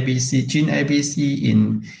ABC, gene ABC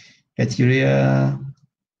in bacteria,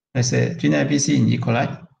 let's say gene ABC in E. coli,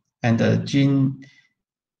 and the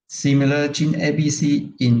similar gene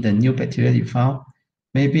ABC in the new bacteria you found,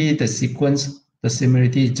 maybe the sequence, the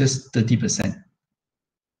similarity is just 30%.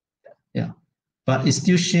 Yeah. But it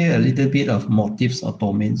still share a little bit of motifs or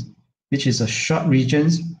domains, which is a short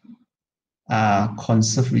regions,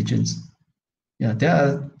 conserved regions. Yeah, they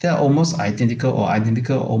are almost identical or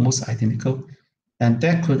almost identical, and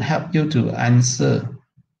that could help you to answer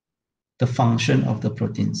the function of the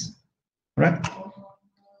proteins. Right?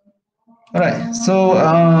 All right. So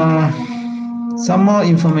some more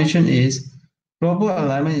information is global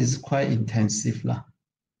alignment is quite intensive lah.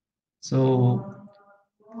 So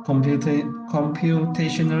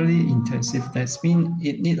computationally intensive. That's mean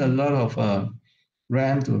it need a lot of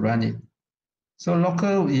RAM to run it. So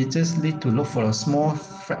local, we just need to look for a small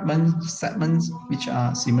segments which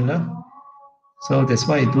are similar. So that's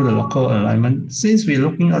why you do the local alignment. Since we're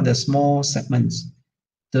looking at the small segments,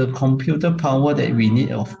 the computer power that we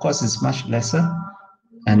need, of course, is much lesser.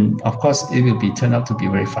 And of course, it will be turn out to be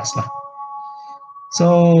very fast.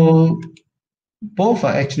 So both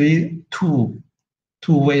are actually two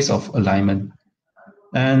ways of alignment.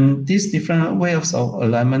 And these different ways of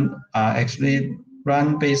alignment are actually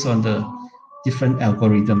run based on the different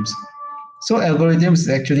algorithms. So algorithms is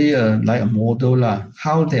actually like a model,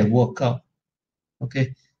 how they work out.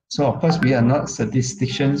 Okay, so of course we are not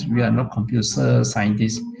statisticians, we are not computer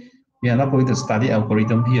scientists, we are not going to study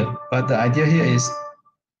algorithm here. But the idea here is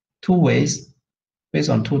two ways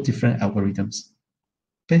based on two different algorithms.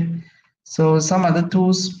 Okay, so some other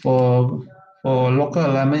tools for local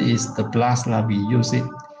alignment is the BLAST. We use it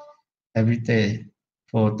every day.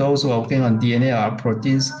 For those who are working on DNA or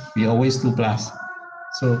proteins, we always do BLAST.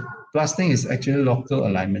 So blasting is actually local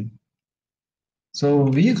alignment. So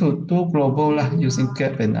we could do global using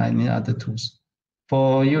GAP and any other tools.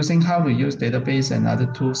 For using how to use database and other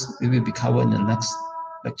tools, it will be covered in the next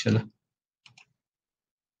lecture.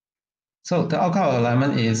 So the outcome of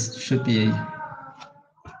alignment should be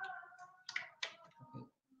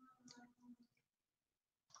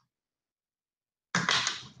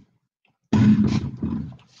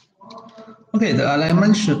okay. The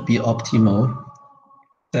alignment should be optimal,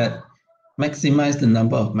 that maximize the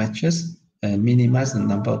number of matches and minimize the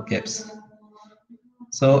number of gaps.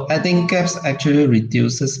 So adding gaps actually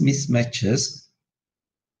reduces mismatches.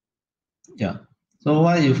 Yeah. So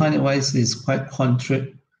why you find it why is quite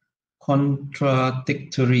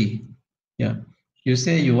contradictory. Yeah. You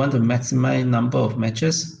say you want to maximize number of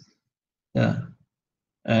matches. Yeah.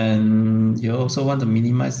 And you also want to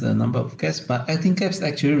minimize the number of gaps, but adding gaps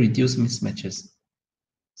actually reduce mismatches.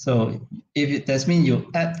 So that means you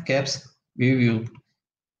add gaps, we will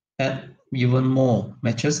add even more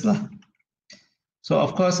matches lah. So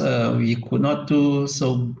of course, we could not do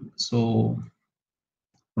so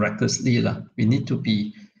recklessly lah. We need to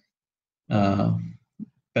be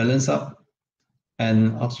balanced up,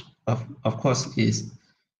 and of course is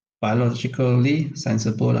biologically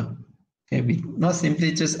sensible lah. Okay, we not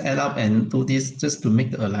simply just add up and do this just to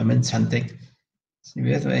make the alignment cantic. So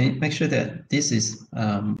we have to make sure that this is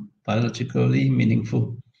biologically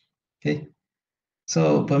meaningful. Okay,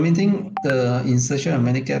 so permitting the insertion of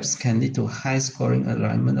many gaps can lead to high scoring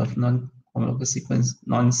alignment of non-homologous sequence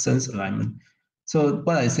nonsense alignment. So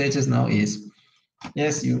what I said just now is,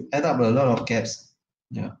 yes, you add up a lot of gaps.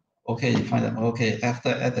 Yeah. Okay, you find that okay after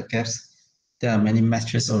add the gaps, there are many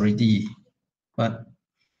matches already, but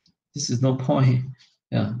this is no point.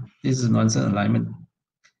 Yeah, this is nonsense alignment.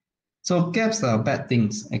 So gaps are bad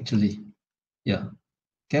things actually. Yeah,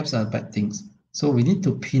 gaps are bad things. So we need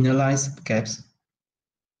to penalize gaps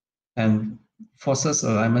and forces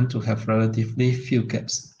alignment to have relatively few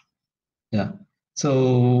gaps. Yeah.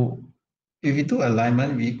 So if we do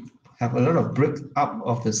alignment, we have a lot of break up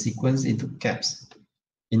of the sequence into gaps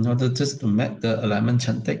in order just to make the alignment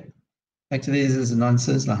cantic. Actually, this is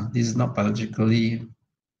nonsense lah. This is not biologically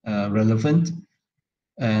relevant,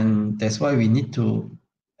 and that's why we need to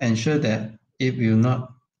ensure that if you never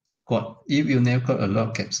got a lot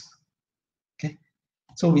of gaps, okay.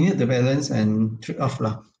 So we need the balance and trade-off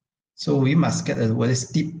lah. So we must get a very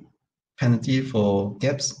steep penalty for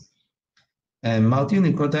gaps, and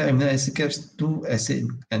multi-nucleotide amino acid gaps do exist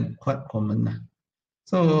and quite common.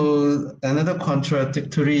 So another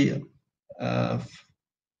contradictory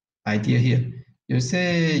idea here. You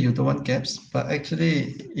say you don't want gaps, but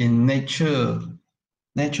actually in nature,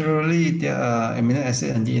 naturally there are amino acid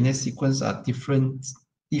and DNA sequence are different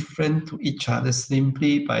to each other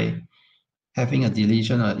simply by having a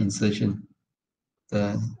deletion or insertion.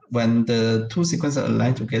 When the two sequences are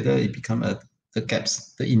aligned together, it becomes the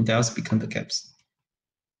gaps. The indels become the gaps.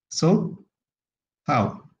 So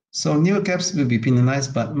how? So new gaps will be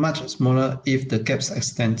penalized, but much smaller if the gaps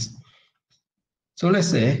extend. So let's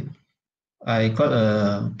say I got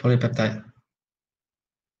a polypeptide,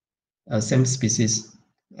 same species.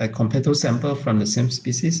 I compare two samples from the same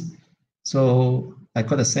species. So I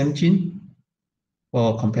got the same gene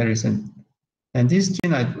for comparison. And this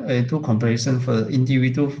gene, I do comparison for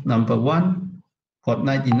individual number 1 got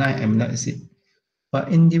 99 amino acid,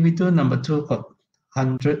 but individual number 2 got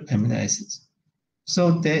 100 amino acids.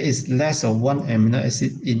 So there is less of 1 amino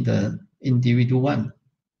acid in the individual one.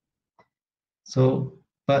 So,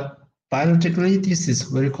 but biologically, this is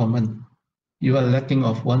very common. You are lacking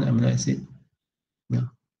of 1 amino acid, yeah.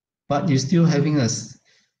 But you're still having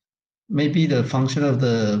maybe the function of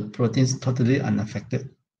the protein is totally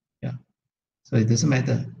unaffected, yeah. So it doesn't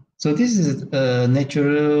matter. So this is a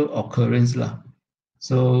natural occurrence lah.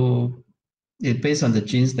 So it based on the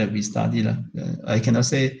genes that we study lah. I cannot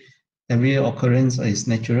say every occurrence is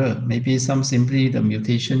natural. Maybe some simply the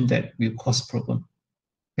mutation that will cause problem.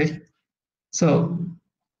 Okay. So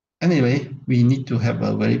anyway, we need to have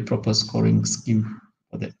a very proper scoring scheme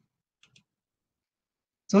for that.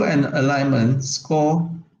 So an alignment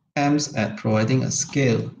score aims at providing a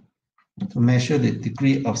scale to measure the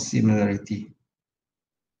degree of similarity.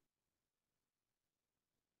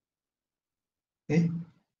 Okay.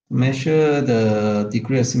 Measure the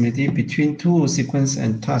degree of similarity between two sequences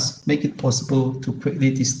and thus make it possible to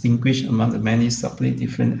quickly distinguish among the many subtly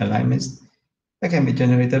different alignments that can be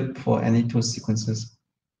generated for any two sequences.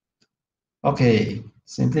 Okay,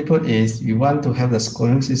 simply put is we want to have the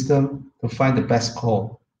scoring system to find the best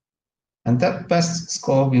score, and that best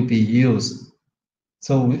score will be used.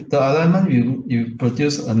 So with the alignment, you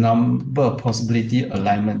produce a number of possibility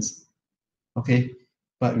alignments. Okay,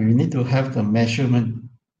 but we need to have the measurement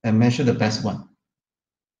and measure the best one.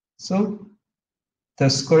 So the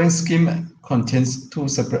scoring scheme contains two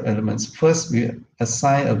separate elements. First, we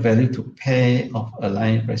assign a value to pair of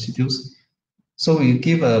aligned residues. So we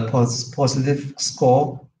give a positive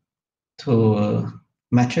score to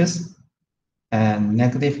matches and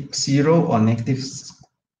 -0 or negative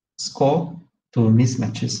score to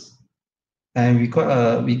mismatches. And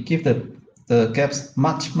we give the gaps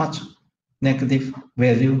much negative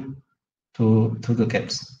value to the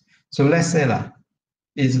gaps. So let's say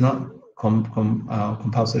it's not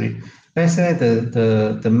compulsory. Let's say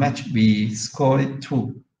the match we score it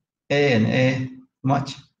 2, A and A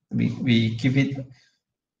match, we give it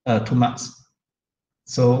 2 marks.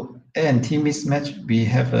 So A and T mismatch, we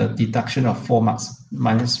have a deduction of 4 marks,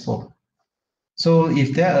 -4. So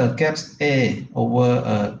if there are gaps A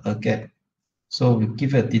over a gap, so we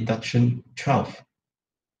give a deduction 12.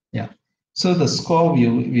 Yeah. So the score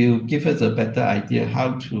will give us a better idea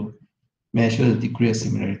how to measure the degree of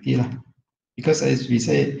similarity. Because as we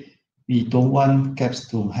say, we don't want gaps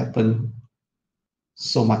to happen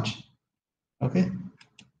so much. Okay.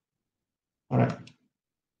 All right.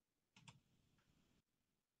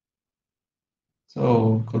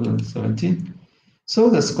 So go to 17. So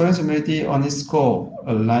the scoring similarity on this score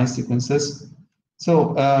align sequences.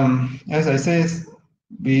 So as I said,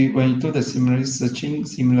 when you do the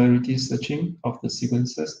similarity searching of the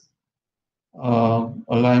sequences,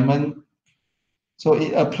 alignment. So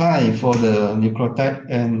it apply for the nucleotide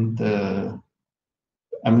and the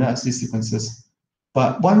amino acid sequences.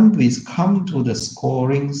 But when we come to the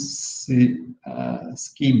scoring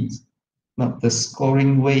schemes, not the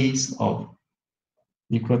scoring ways of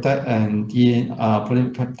nucleotide and DNA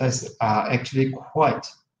polypeptides are actually quite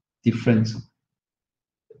different.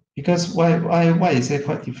 Because why is it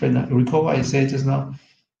quite different? Recall what I said just now.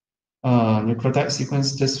 Nucleotide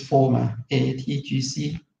sequence just form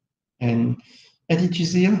ATGC and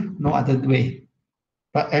ATGC, no other way.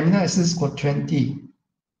 But amino acids got 20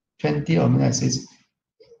 amino acids,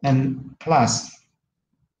 and plus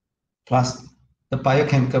the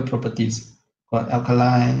biochemical properties, got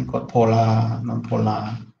alkaline, got polar,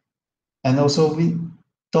 non-polar, and also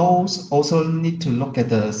those also need to look at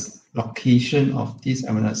the location of this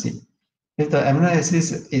amino acid. If the amino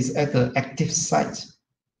acid is at the active site,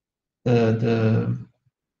 the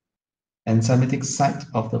enzymatic site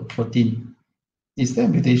of the protein, is there a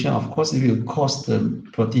mutation? Of course, it will cause the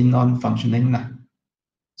protein non-functioning.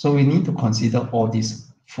 So we need to consider all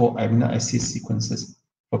these 4 amino acid sequences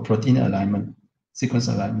for protein alignment, sequence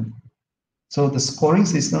alignment. So the scoring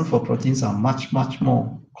system for proteins are much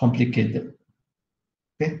more complicated,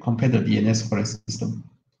 okay, compared to DNA scoring system.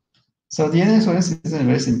 So DNA scoring system is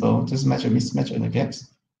very simple, just match a mismatch and the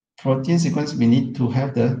gaps. Protein sequence, we need to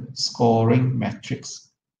have the scoring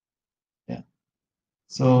matrix. Yeah.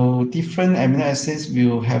 So different amino acids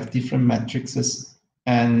will have different matrices,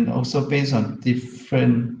 and also based on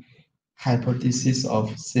different hypothesis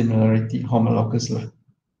of similarity, homologous.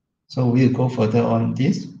 So we'll go further on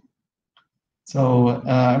this. So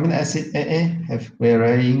amino acid AA have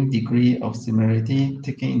varying degree of similarity,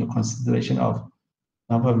 taking into consideration of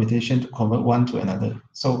number of mutation to convert one to another.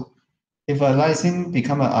 So if a lysine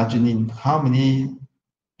become an arginine, how many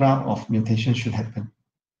round of mutation should happen?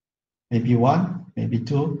 Maybe 1, maybe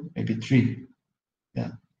 2, maybe 3.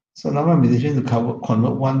 Yeah. So number of mutation to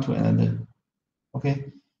convert one to another.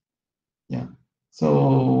 Okay. Yeah.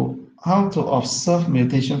 So how to observe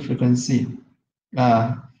mutation frequency?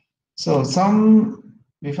 So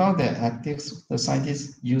we found that the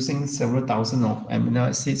scientists using several thousand of amino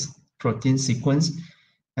acids protein sequence,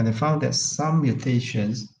 and they found that some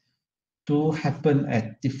mutations do happen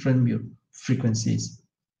at different frequencies.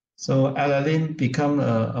 So alanine become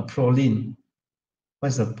a proline.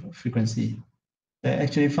 What's the frequency? They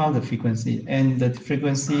actually found the frequency, and the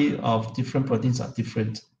frequency of different proteins are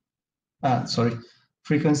different.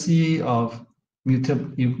 Frequency of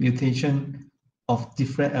mutation of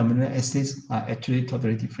different amino acids are actually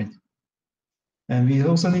totally different. And we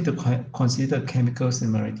also need to consider chemical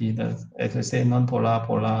similarity, as I say, non-polar,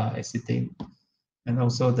 polar, acetate, and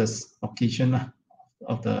also the location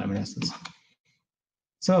of the amino acids.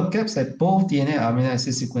 So gaps at both DNA and amino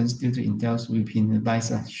acid sequence due to indels will be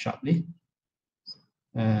penalized sharply.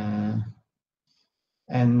 And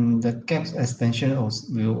the gaps extension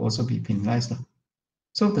will also be penalized.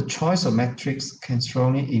 So the choice of metrics can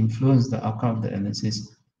strongly influence the outcome of the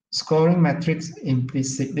analysis. Scoring metrics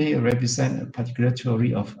implicitly represent a particular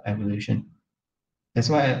theory of evolution. That's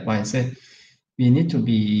why I said we need to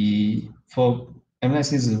be, for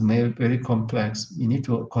analysis is very complex, we need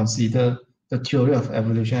to consider the theory of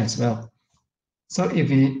evolution as well. So if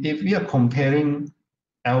we are comparing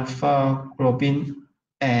alpha globin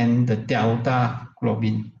and the delta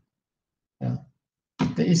globin,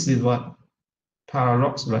 this is what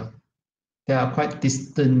paradox, right? They are quite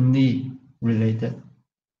distantly related.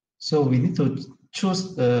 So we need to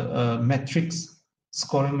choose the metrics,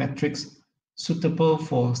 scoring metrics, suitable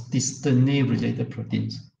for distantly related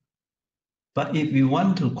proteins. But if we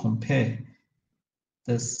want to compare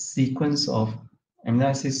the sequence of amino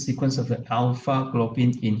acid sequence of the alpha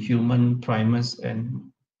globin in human primates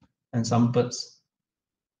and some birds,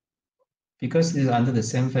 because it is under the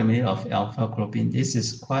same family of alpha globin, this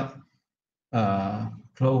is quite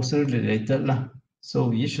closely related. So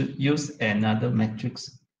we should use another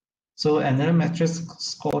matrix. So another matrix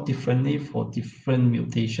score differently for different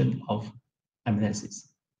mutation of amino acids.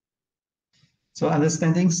 So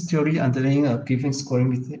understanding theory underlying a given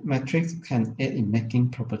scoring matrix can aid in making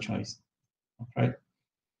proper choice. Right.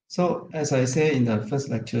 So as I say in the first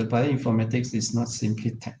lecture, bioinformatics is not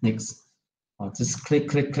simply techniques or just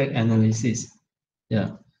click analysis.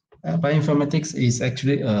 Yeah. Bioinformatics is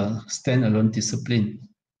actually a standalone discipline.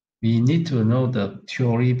 We need to know the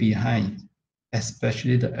theory behind,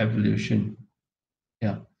 especially the evolution.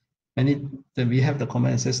 Yeah. We have the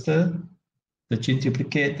common ancestor, the gene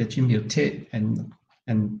duplicate, the gene mutate, and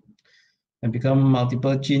become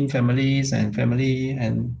multiple gene families and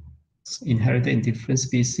inherited in different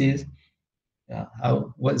species. Yeah,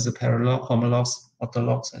 what is the paralog, homologs,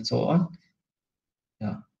 autologs, and so on.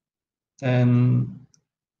 Yeah, and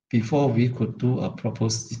before we could do a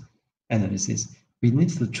proposed analysis, we need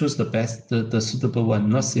to choose the best, the suitable one,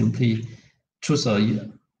 not simply choose or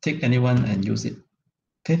take anyone and use it.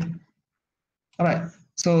 Okay. All right.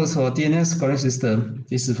 So DNA scoring system,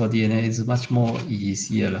 this is for DNA, is much more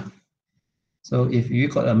easier. So if you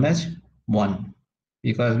got a match, 1.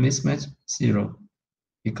 You got a mismatch, 0.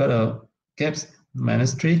 You got a gaps,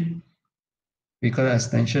 -3. We got an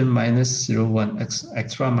extension -0.1,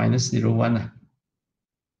 extra -0.1.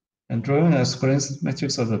 And drawing a scoring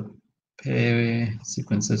matrix of the pair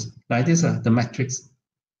sequences. Like this, the matrix.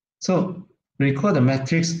 So recall the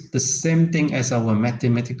matrix, the same thing as our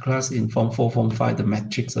mathematics class in Form 4, Form 5, the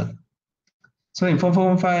matrix. So in Form 4,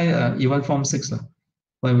 Form 5, even Form 6,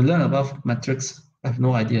 when we learn about matrix, I have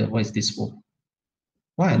no idea what is this for.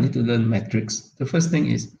 Why I need to learn matrix? The first thing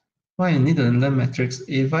is, why I need to learn matrix?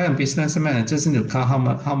 If I am businessman, I just need to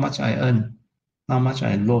count how much I earn, how much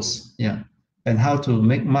I lose, yeah, and how to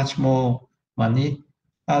make much more money,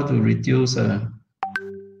 how to reduce the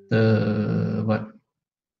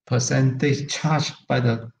percentage charged by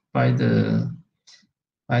the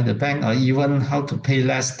bank, or even how to pay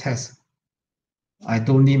less tax. I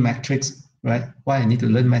don't need metrics, right? Why I need to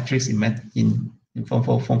learn metrics in Form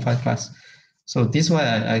 4, Form 5 class? So this is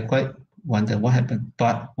why I quite wonder what happened.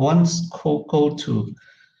 But once go to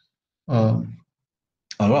a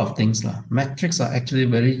lot of things, metrics are actually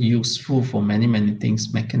very useful for many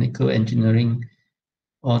things. Mechanical engineering,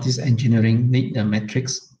 all this engineering need the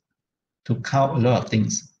metrics to count a lot of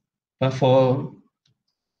things. But for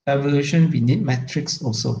evolution, we need metrics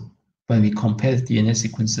also when we compare DNA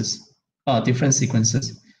sequences, different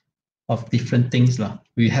sequences of different things.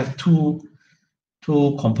 We have two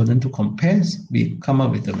components to compare. We come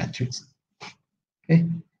up with the matrix. Okay.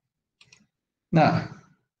 Now,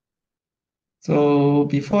 so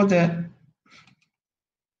before that,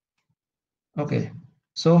 okay.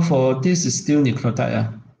 So for this is still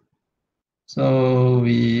nucleotide. So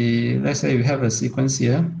let's say we have a sequence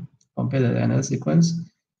here, compare to another sequence.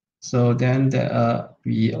 So then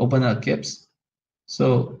we open our gaps.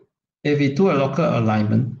 So if we do a local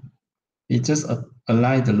alignment, we just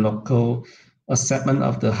align the local segment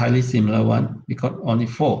of the highly similar one. We got only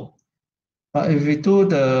 4. But if we do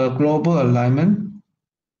the global alignment,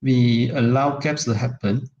 we allow gaps to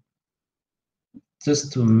happen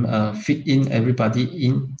just to fit in everybody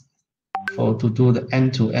in to do the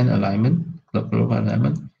end-to-end alignment, the global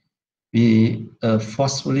alignment. We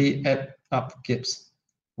forcefully add up gaps.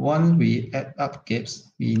 Once we add up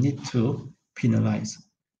gaps, we need to penalize.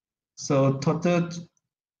 So total,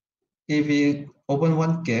 if we open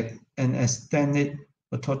one gap and extend it,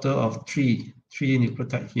 a total of 3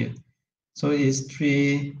 nucleotides here. So it's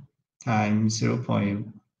 3 times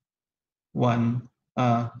 0.1,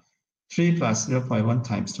 3 plus 0.1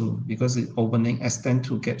 times 2, because it's opening, extend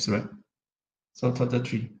 2 gaps, right? So total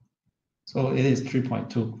 3. So it is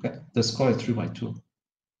 3.2. The score is 3.2.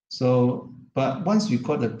 So, but once we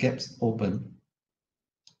got the gaps open,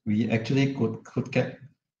 we actually could get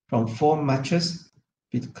from 4 matches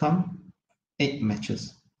become 8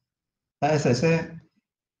 matches. As I said,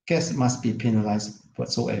 gaps must be penalized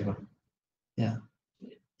whatsoever. Yeah.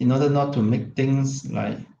 In order not to make things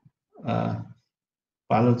like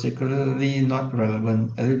biologically not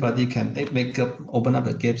relevant, everybody can open up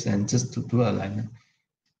the gaps and just to do alignment.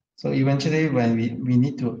 So eventually, when we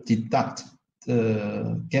need to deduct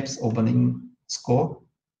the gaps opening score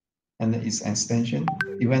and its extension,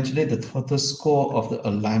 eventually the total score of the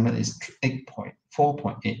alignment is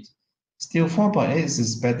 4.8. Still, 4.8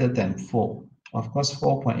 is better than 4. Of course,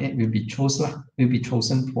 4.8 will be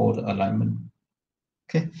chosen for the alignment.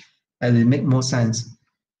 Okay, and it makes more sense.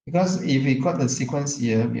 Because if we got the sequence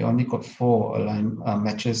here, we only got 4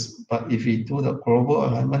 matches. But if we do the global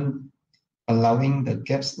alignment, allowing the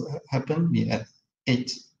gaps to happen, we add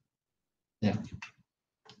 8. Yeah.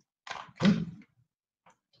 Okay.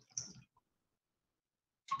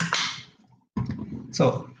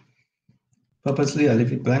 So purposely I leave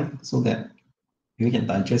it blank so that you can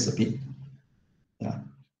digest a bit. Yeah.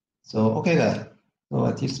 So okay then. So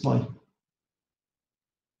at this point.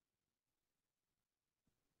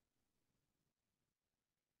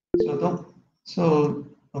 So don't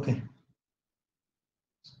okay.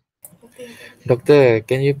 Doctor,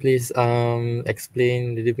 can you please explain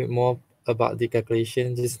a little bit more about the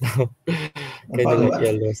calculation just now? Kind About of the like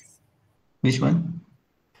what? lost. Which one?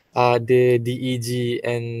 The DEG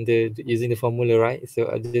and using the formula, right?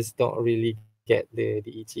 So I just don't really get the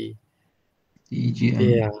DEG. The EGM.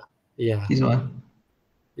 Yeah, yeah, This one.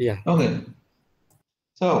 yeah. Okay.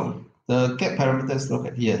 So the gap parameters, look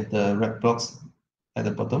at here, the red blocks at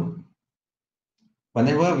the bottom.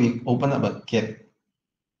 Whenever we open up a gap,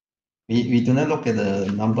 we do not look at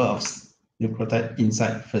the number of nucleotide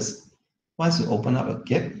inside first. Once you open up a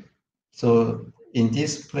gap, so in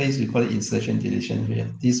this place, we call it insertion deletion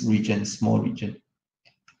here. This region, small region,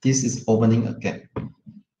 this is opening a gap.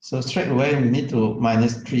 So straight away, we need to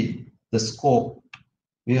minus 3. The score,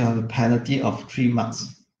 we have a penalty of 3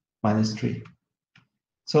 marks, minus 3.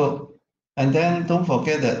 So, and then don't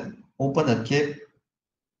forget that open a gap,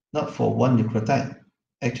 not for one nucleotide.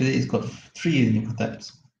 Actually, it's got 3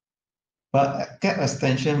 nucleotides. But at gap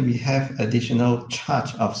extension, we have additional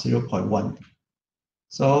charge of 0.1.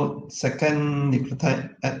 So second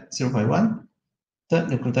nucleotide at 0.1, third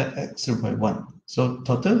nucleotide at 0.1. So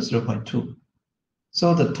total 0.2.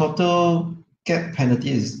 So the total gap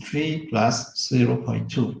penalty is 3 plus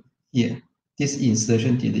 0.2 here, this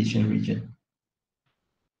insertion deletion region.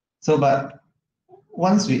 So, but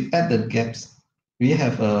once we add the gaps, we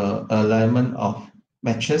have a alignment of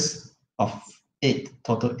matches of 8,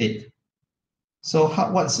 total 8. So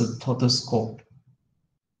what's the total score?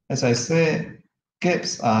 As I said,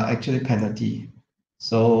 gaps are actually penalty.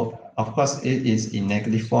 So of course it is in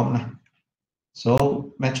negative form.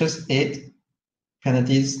 So matches 8,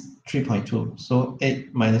 penalties 3.2. So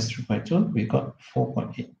 8 minus 3.2, we got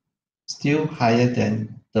 4.8. Still higher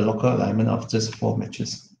than the local alignment of just 4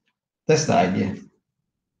 matches. That's the idea.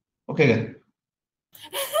 Okay, good.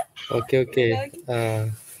 Okay.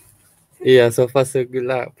 Yeah. So far so good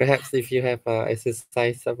lah. Perhaps if you have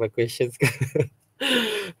exercise of questions.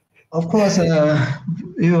 Of course,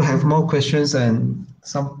 you have more questions and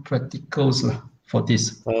some practicals for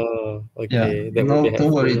this. Oh, Yeah, okay. That would be no, don't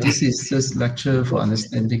helpful worry. lah. This is just lecture for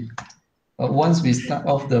understanding. But once we start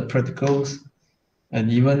off the practicals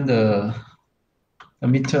and even the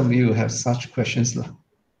midterm, we will have such questions.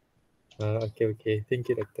 Okay. Thank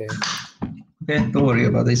you, doctor. Okay, don't worry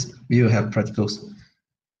about this. We will have practicals.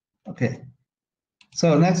 Okay.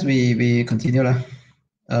 So next we continue lah.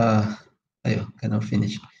 Cannot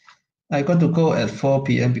finish. I got to go at 4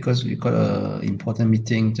 p.m. because we got a important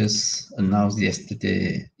meeting just announced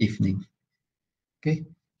yesterday evening. Okay.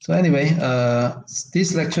 So anyway,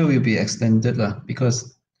 this lecture will be extended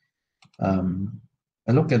because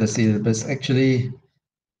I look at the syllabus. Actually,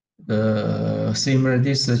 the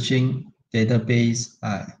similarity searching database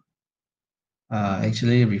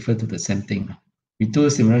actually refer to the same thing. We do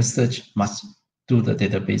similar search, must do the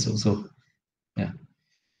database also. Yeah.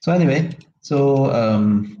 So anyway,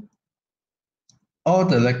 all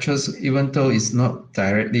the lectures, even though it's not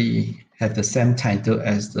directly have the same title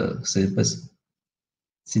as the syllabus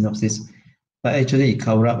synopsis, but actually it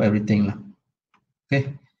cover up everything.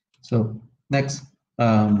 Okay. So next,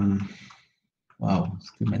 wow,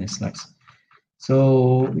 too many slides.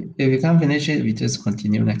 So if we can't finish it, we just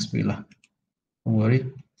continue next week. Don't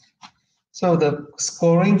worry. So the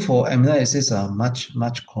scoring for amino acids are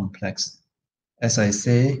much complex. As I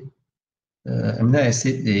say, the amino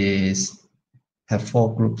acid have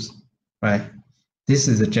 4 groups, right? This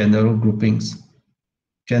is the general groupings,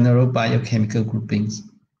 general biochemical groupings.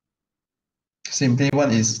 Simply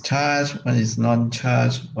one is charged, one is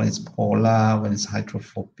non-charged, one is polar, one is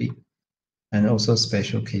hydrophobic, and also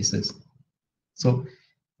special cases. So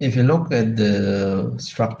if you look at the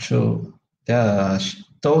structure, there are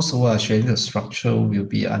those who are showing the structure will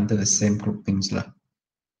be under the same groupings.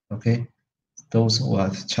 Okay, those who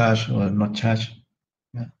are charged or not charged.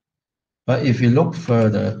 Yeah. But if you look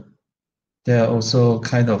further, there are also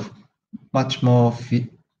kind of much more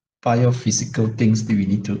biophysical things that we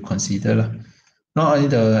need to consider. Not only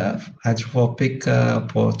the hydrophobic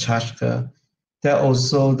or charged, there are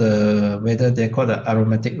also whether they call the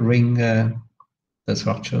aromatic ring, the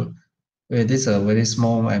structure. Where it is a very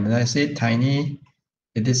small amino acid, tiny.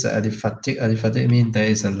 It is aliphatic. Aliphatic means there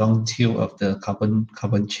is a long tail of the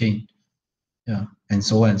carbon chain. Yeah, and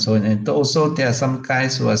so on and so on. And also there are some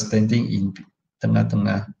guys who are standing in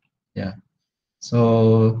tengah-tengah. Yeah.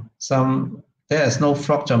 So there's no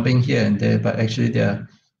frog jumping here and there, but actually they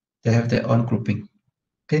have their own grouping.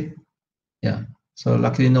 Okay, yeah. So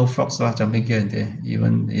luckily no frogs are jumping here and there,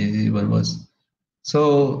 even worse.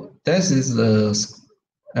 So this is the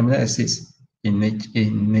amino acids in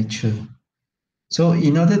nature. So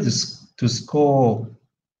in order to score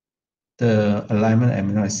the alignment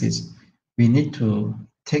amino acids, we need to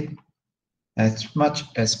take as much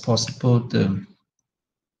as possible the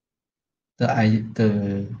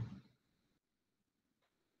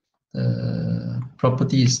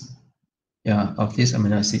properties, yeah, of these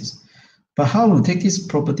amino acids. But how to take these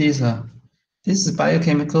properties? This is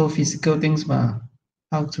biochemical, physical things,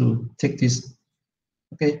 how to take this?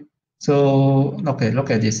 Okay, so okay,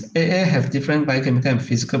 look at this. AA have different biochemical and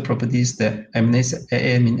physical properties that amino acid,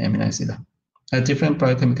 AA mean amino acid, have different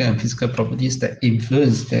biochemical and physical properties that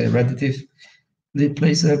influence their relative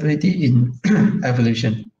replaceability in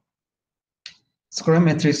evolution. Scoring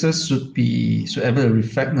matrices should be able to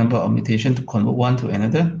reflect number of mutations to convert one to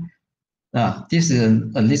another. This is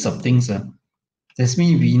a list of things. That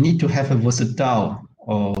means we need to have a versatile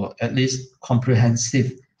or at least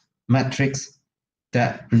comprehensive matrix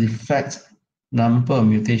that reflects number of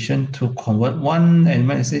mutation to convert one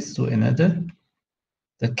amino acid to another.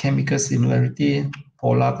 The chemical similarity,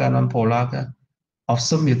 polar, non-polar,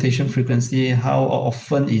 observed mutation frequency, how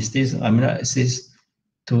often is this amino acids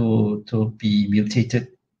to be mutated?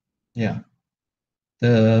 Yeah.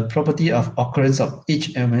 The property of occurrence of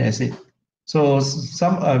each amino acid. So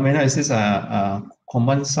some amino acids are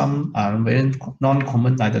common, some are very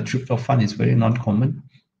non-common, like the tryptophan is very non-common.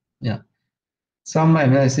 Yeah. Some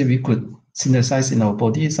amino acids we could synthesize in our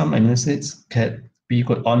body, some amino acids we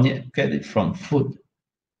could only get it from food.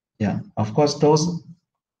 Yeah. Of course, those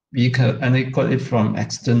we can only got it from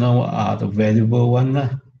external are the valuable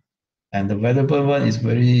one. And the valuable one is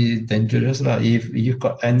very dangerous. If you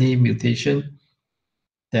got any mutation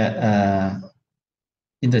that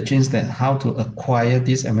in the genes that how to acquire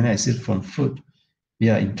this amino acid from food, we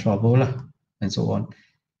are in trouble, and so on.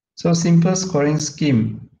 So simple scoring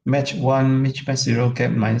scheme, match 1, match 0,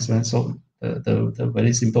 gap -1. So the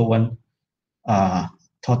very simple one are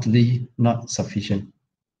totally not sufficient.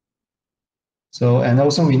 So, and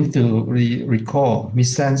also we need to recall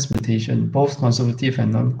missense mutation, both conservative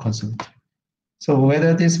and non-conservative. So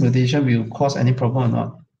whether this mutation will cause any problem or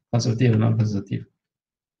not, conservative or non-conservative,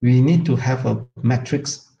 we need to have a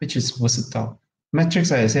matrix which is versatile.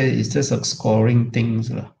 Matrix, I say, is just a scoring things.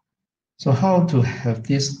 So how to have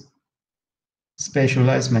this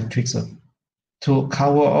specialized matrix to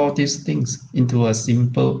cover all these things into a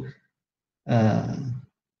simple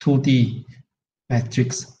 2D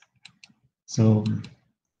matrix. So,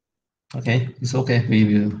 okay, it's okay. We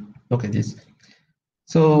will look at this.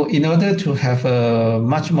 So in order to have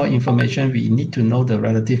much more information, we need to know the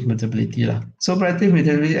relative mutability. So relative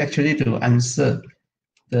mutability actually to answer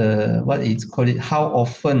what is called it, how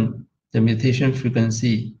often the mutation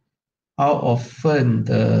frequency, how often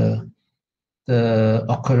the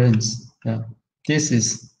occurrence. Yeah. This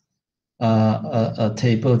is a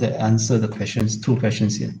table that answers the questions, two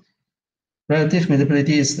questions here. Relative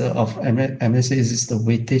mutability is of amino acids is the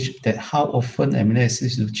weightage that how often amino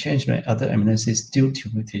acids will change by other amino acids due to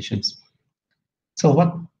mutations. So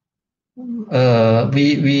what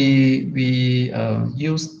we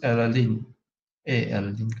use alanine,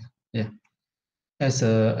 yeah, as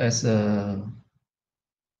a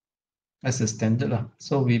standard.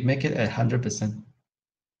 So we make it at 100%.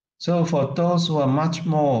 So for those who are much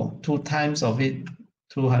more, 2 times of it,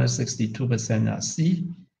 262% are C.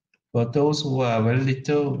 For those who are very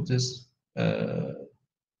little, just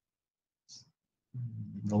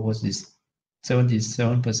what was this?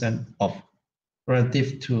 77% of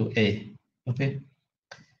relative to A. Okay.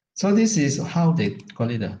 So this is how they call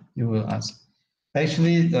it. You will ask.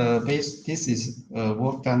 Actually, this is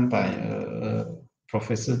work done by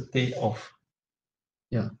Professor Day Off.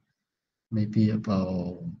 Yeah, maybe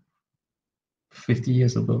about 50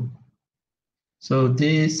 years ago. So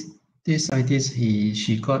this scientist,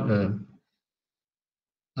 she got a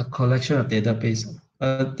collection of database,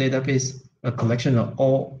 a collection of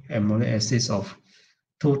all amino acids of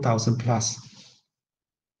 2,000 plus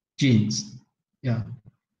genes. Yeah,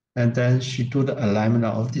 and then she do the alignment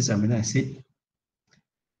of this amino acid.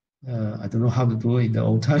 I don't know how to do it in the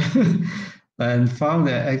old time, and found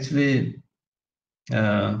that actually,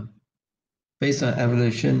 based on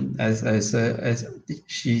evolution, as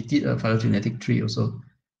she did a phylogenetic tree also.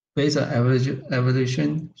 Based on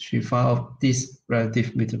evolution, she found out this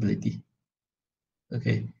relative mutability.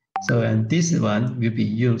 Okay, so and this one will be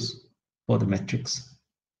used for the matrix.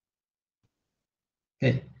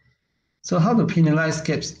 Okay, so how to penalize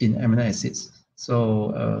gaps in amino acids?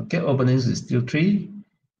 So gap opening is still 3,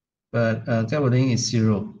 but gap opening is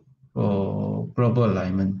 0 for global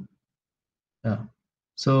alignment. Yeah.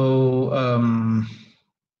 So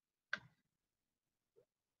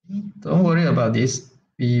don't worry about this.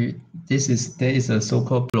 There is a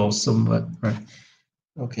so-called blossom, right?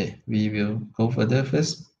 Okay, we will go further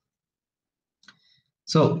first.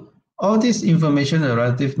 So all this information, the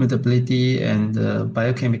relative mutability and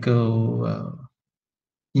biochemical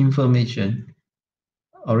information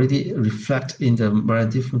already reflect in the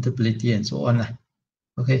relative mutability and so on.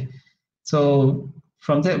 Okay, so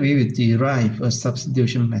from that we will derive a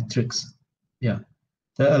substitution matrix. Yeah,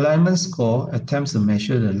 the alignment score attempts to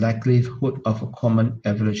measure the likelihood of a common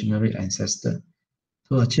evolutionary ancestor.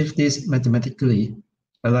 To achieve this mathematically,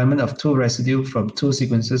 alignment of 2 residues from 2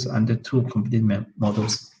 sequences under 2 competing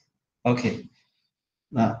models. Okay,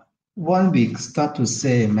 now when we start to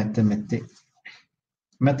say mathematics,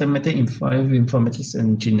 informatics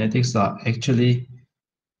and genetics are actually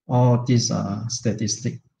all these are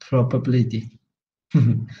statistic probability.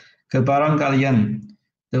 Kebarangkalian,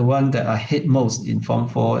 the one that I hate most in Form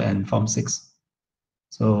 4 and Form 6.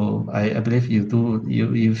 So I believe you do,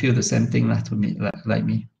 you feel the same thing to me, like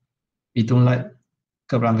me. We don't like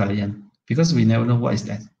kebarangkalian because we never know what is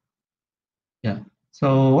that. Yeah.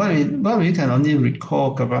 So what we can only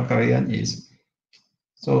recall kebarangkalian is,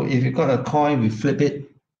 so if you got a coin, we flip it.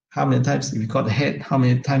 How many times? If you got a head, how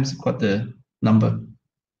many times you got the number,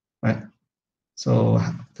 right? So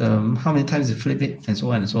how many times you flip it, and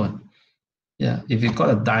so on and so on. Yeah. If you got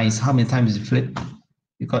a dice, how many times you flip?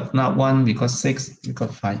 You got not 1, we got 6, we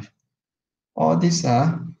got 5. All these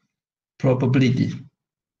are probability.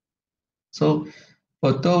 So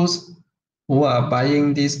for those who are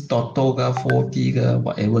buying this Toto 4D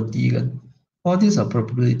whatever D, all these are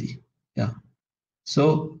probability. Yeah.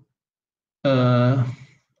 So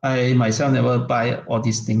I myself never buy all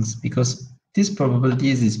these things because this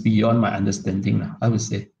probabilities is beyond my understanding, I would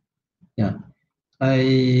say. Yeah.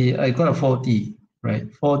 I got a 4D,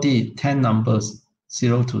 right? 4D, 10 numbers,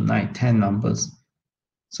 0 to 9, 10 numbers.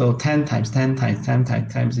 So 10 times 10 times 10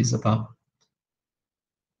 times is about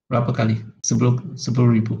berapa kali? 10,000.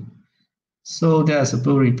 So there are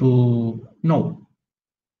 10,000, no,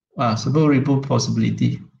 10,000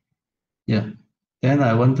 possibility. Yeah. Then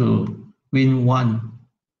I want to win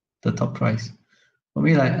the top prize. For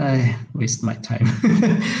me, like, I waste my time.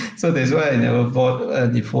 So that's why I never bought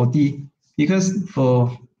the 4D, because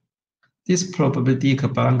for this probability,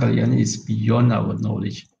 kebarangkalian is beyond our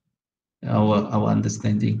knowledge, our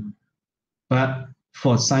understanding. But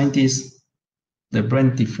for scientists, the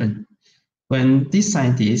brand different. When these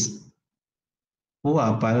scientists, who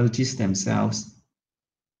are biologists themselves,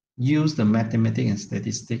 use the mathematics and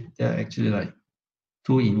statistics, they're actually like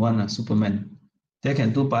 2-in-1, Superman. They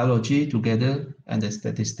can do biology together and the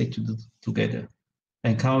statistics together,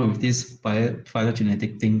 and come up with these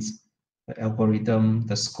phylogenetic things, the algorithm,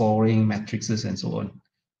 the scoring matrices, and so on.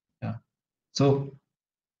 Yeah. So,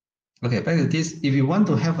 okay, back to this. If you want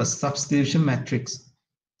to have a substitution matrix,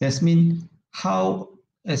 that means how,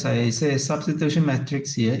 as I say, substitution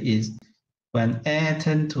matrix here is when A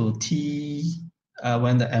turn to T,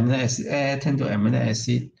 when the amino acid A turn to amino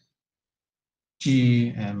acid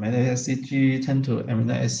G, amino acid G turn to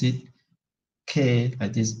amino acid K,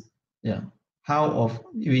 like this. Yeah.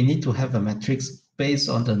 We need to have a matrix based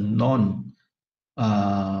on the non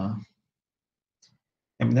amino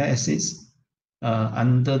acids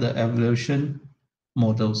under the evolution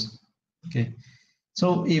models. Okay.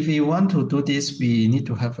 So if we want to do this, we need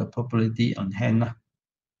to have a probability on hand.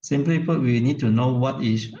 Simply put, we need to know what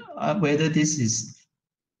is whether this is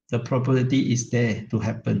the probability is there to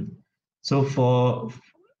happen. So for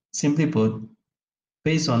simply put,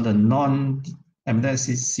 based on the non-amino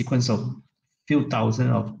acid sequence of few thousand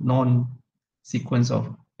of non-sequence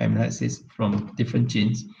of amino acids from different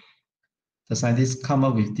genes, the scientists come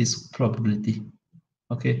up with this probability.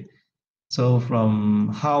 Okay, so from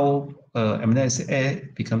how amino acid A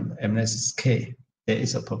become amino acid K, there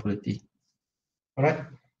is a probability. All right.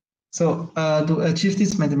 So to achieve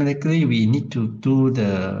this mathematically, we need to do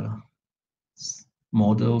the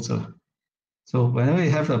models. So whenever we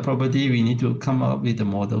have a property, we need to come up with the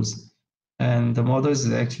models. And the models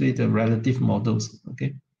is actually the relative models,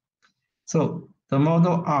 okay? So the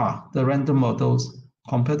model R, the random models,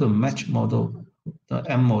 compared to match model, the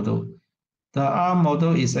M model. The R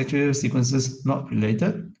model is actually sequences not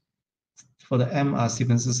related. For the MR,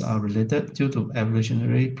 sequences are related due to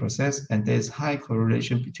evolutionary process, and there is high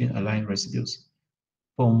correlation between aligned residues.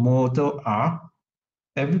 For model R,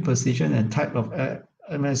 every position and type of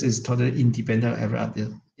MS is totally independent of every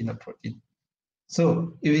other in a protein.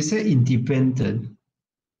 So if we say independent,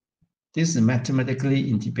 this is mathematically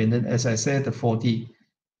independent. As I said, the 40,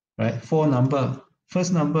 right? Four number,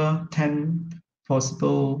 first number, 10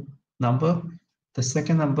 possible number. The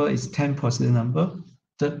second number is 10 possible number,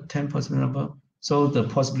 the 10 possible number. So the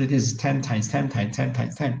possibility is 10 times 10 times 10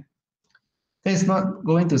 times 10. That's not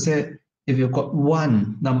going to say if you got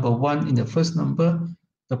number one in the first number,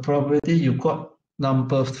 the probability you got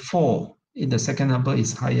number 4 in the second number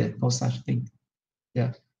is higher. No such thing.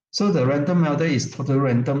 Yeah. So the random order is totally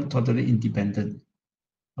random, totally independent.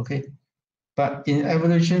 Okay. But in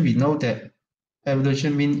evolution, we know that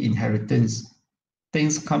evolution means inheritance.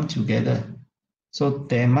 Things come together. So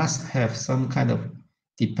they must have some kind of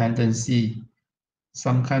dependency,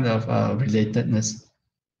 some kind of relatedness.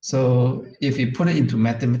 So if we put it into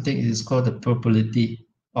mathematics, it is called the probability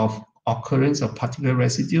of occurrence of particular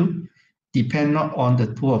residue, depend not on the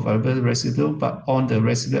pool of available residue, but on the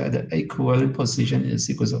residue at the equivalent position in the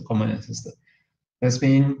sequence of common ancestor. That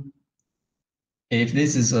means if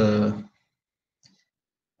this is a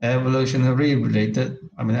evolutionary related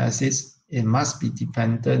amino acids, it must be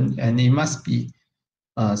dependent and it must be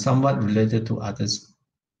somewhat related to others.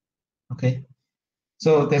 Okay,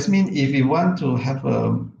 so that means if we want to have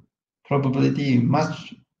a probability, we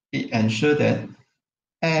must be ensure that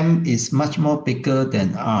M is much more bigger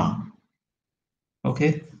than R.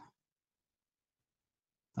 Okay.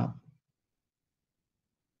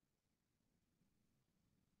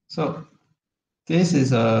 So this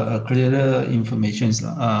is a clearer information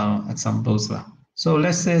examples. So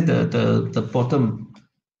let's say the bottom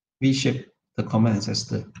V shape, the common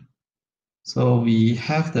ancestor. So we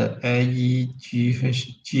have the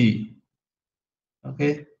AEGHG,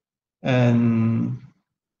 okay, and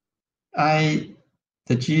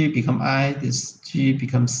the G become I, this G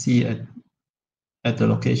becomes C at the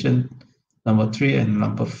location number 3 and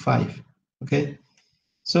number 5, okay.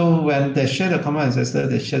 So when they share the common ancestor,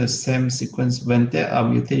 they share the same sequence. When there are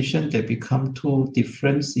mutations, they become two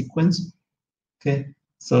different sequences, okay.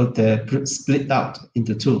 So they're split out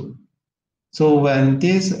into two. So when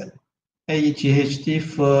this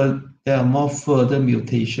AEGHD there are more further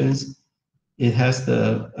mutations. It has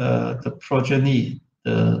the progeny,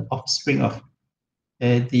 the offspring of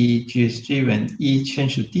ADGHG when E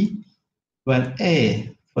change to D. When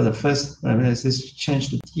A for the first amino acid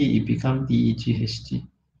change to T, it becomes DEGHG.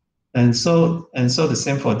 And so the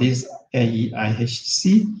same for this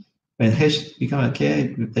AEIHC. When H become a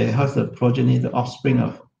K, they have the progeny, the offspring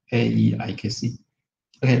of AEIKC.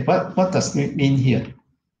 Okay, what does it mean here?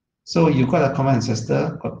 So you got a common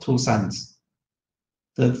ancestor, got two sons.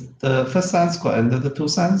 The first son's got another two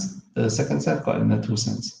sons, the second son got another two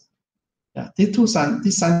sons. Yeah,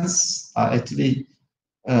 these sons are actually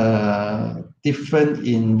different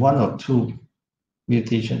in one or two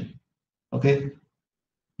mutation. Okay,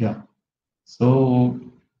 yeah. So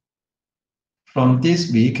from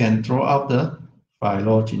this we can draw out the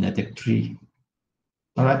phylogenetic tree.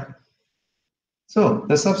 All right. So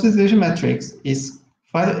the substitution matrix is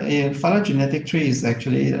phylogenetic tree is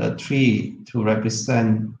actually a tree to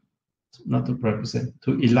represent, not to represent,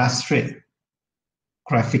 to illustrate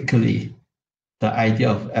graphically the idea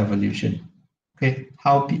of evolution. Okay,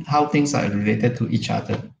 how things are related to each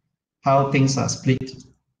other, how things are split.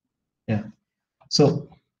 Yeah. So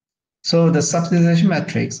the substitution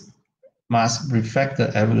matrix must reflect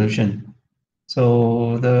the evolution.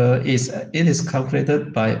 So it is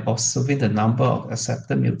calculated by observing the number of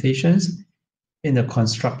accepted mutations in the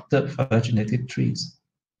constructed phylogenetic trees.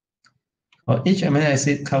 For each amino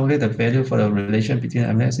acid, calculate the value for the relation between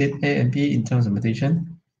amino acid A and B in terms of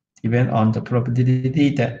mutation, depend on the probability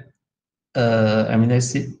that amino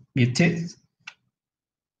acid mutates,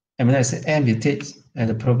 amino acid A mutates, and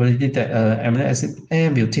the probability that amino acid A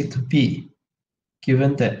mutates to B,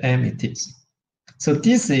 given that A mutates. So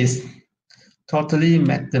this is totally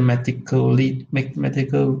mathematical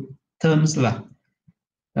terms lah.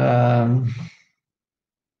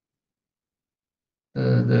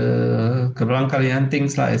 The Keberangkalian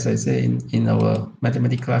things like, as I say in our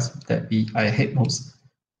mathematics class that I hate most.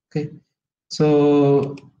 Okay,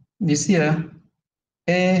 so you see A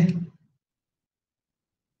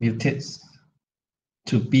mutates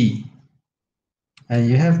to B, and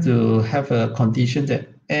you have to have a condition that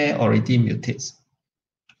A already mutates.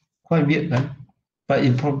 Quite weird, right? But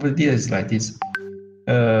in probability it's like this.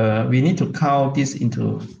 We need to count this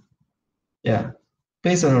into, yeah,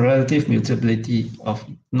 based on the relative mutability of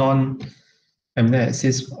non-amino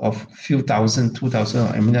acids of few thousand, 2,000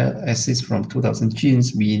 amino acids from 2,000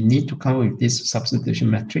 genes, we need to come with this substitution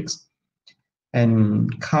matrix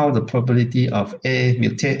and count the probability of A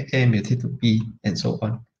mutate to B, and so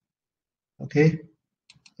on. Okay,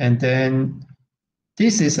 and then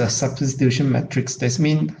this is a substitution matrix. That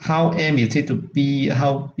means how A mutate to B,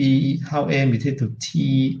 how A mutate to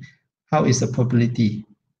T, how is the probability?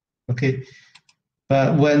 Okay,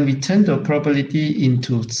 but when we turn the probability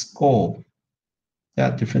into score,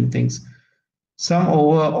 there are different things. Sum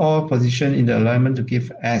over all position in the alignment to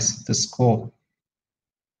give S the score.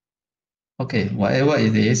 Okay, whatever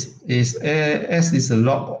it is S is a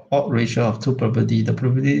log odd ratio of two probability. The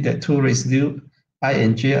probability that two residues I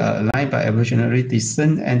and J are aligned by evolutionary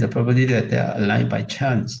descent and the probability that they are aligned by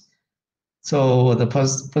chance. So the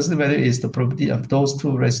positive value is the probability of those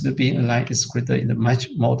two residues being aligned is greater in the match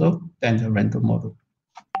model than the random model.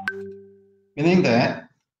 Meaning that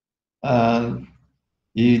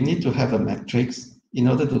you need to have a matrix. In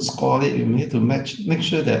order to score it, you need to make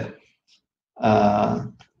sure that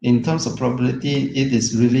in terms of probability, it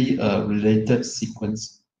is really a related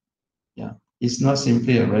sequence. Yeah, it's not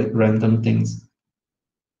simply a random things.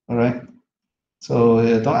 All right. So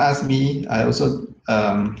don't ask me. I also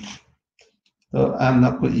so I'm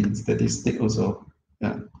not good in statistics also.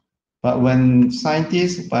 Yeah. But when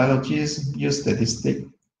scientists, biologists use statistics,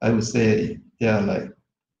 I would say they are like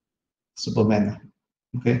Superman.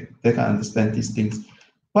 Okay, they can understand these things.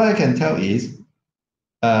 What I can tell is,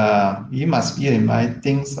 you must bear in mind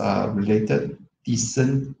things are related,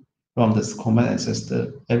 descent from the common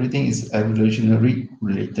ancestor. Everything is evolutionary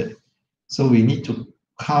related. So we need to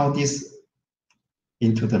count this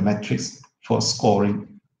into the matrix for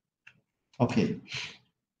scoring. Okay,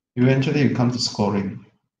 eventually we come to scoring.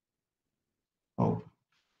 Oh,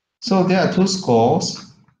 so there are two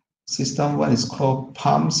scores. System one is called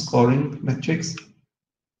Palm scoring matrix.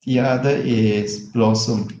 The other is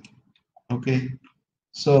Blossom. Okay,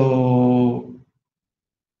 so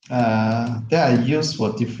they are used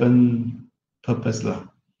for different purpose.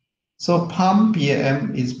 So Palm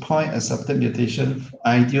PAM is point accepted mutation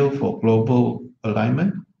ideal for global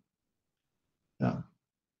alignment. Yeah.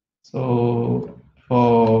 So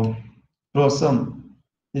for Blossom,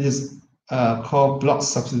 it is called block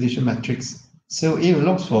substitution matrix. So it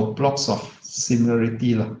looks for blocks of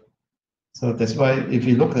similarity. So that's why if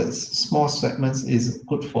you look at small segments, it's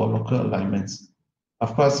good for local alignments.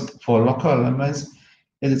 Of course, for local alignments,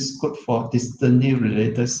 it is good for distantly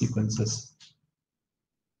related sequences.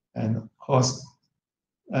 And of course,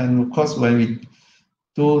 when we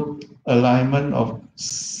do alignment of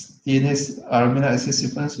DNA amino acid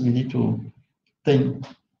sequence, we need to think,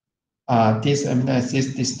 are these amino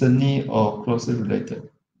acids distantly or closely related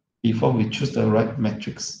before we choose the right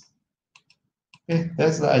matrix. Okay,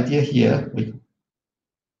 that's the idea here. Wait,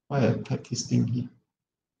 why I type this thing here?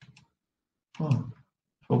 Oh,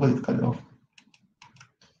 forgot to cut it off.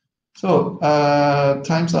 So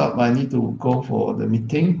time's up. I need to go for the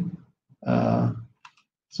meeting.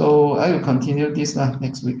 So I will continue this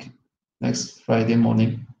next week, next Friday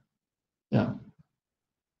morning. Yeah.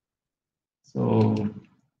 So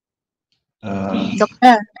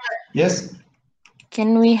Doctor, yes,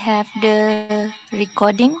 can we have the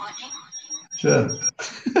recording? sure.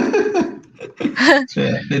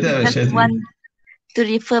 Sure. Later I will Just share to want you. to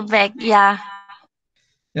refer back. Yeah.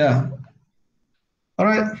 Yeah. All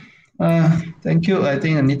right. Thank you. I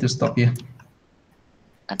think I need to stop here.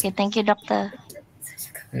 Okay, thank you, doctor.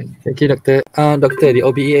 Okay. Thank you, Doctor. Doctor, the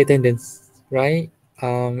OBE attendance, right?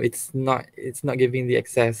 It's not giving the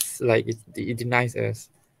access, like it denies us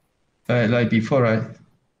Like before, right?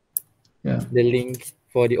 Yeah. the link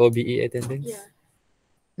for the OBE attendance.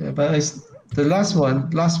 Yeah, but the last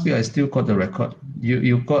week I still got the record.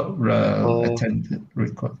 You got attended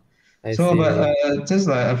record. I So, see. but just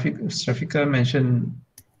like Shafika mentioned,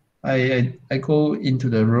 I go into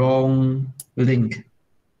the wrong link.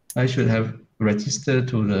 I should have registered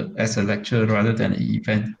to the as a lecture rather than an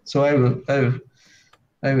event. So I will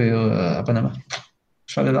apa nama,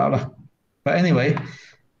 shut it out lah. But anyway,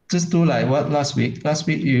 just do like what last week. Last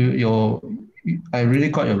week I really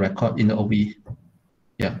got your record in the OB.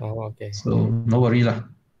 Yeah. Oh, okay. So no worry lah.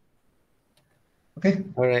 Okay.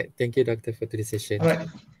 All right. Thank you, Doctor, for the session. All right.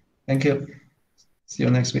 Thank you. See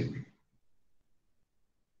you next week.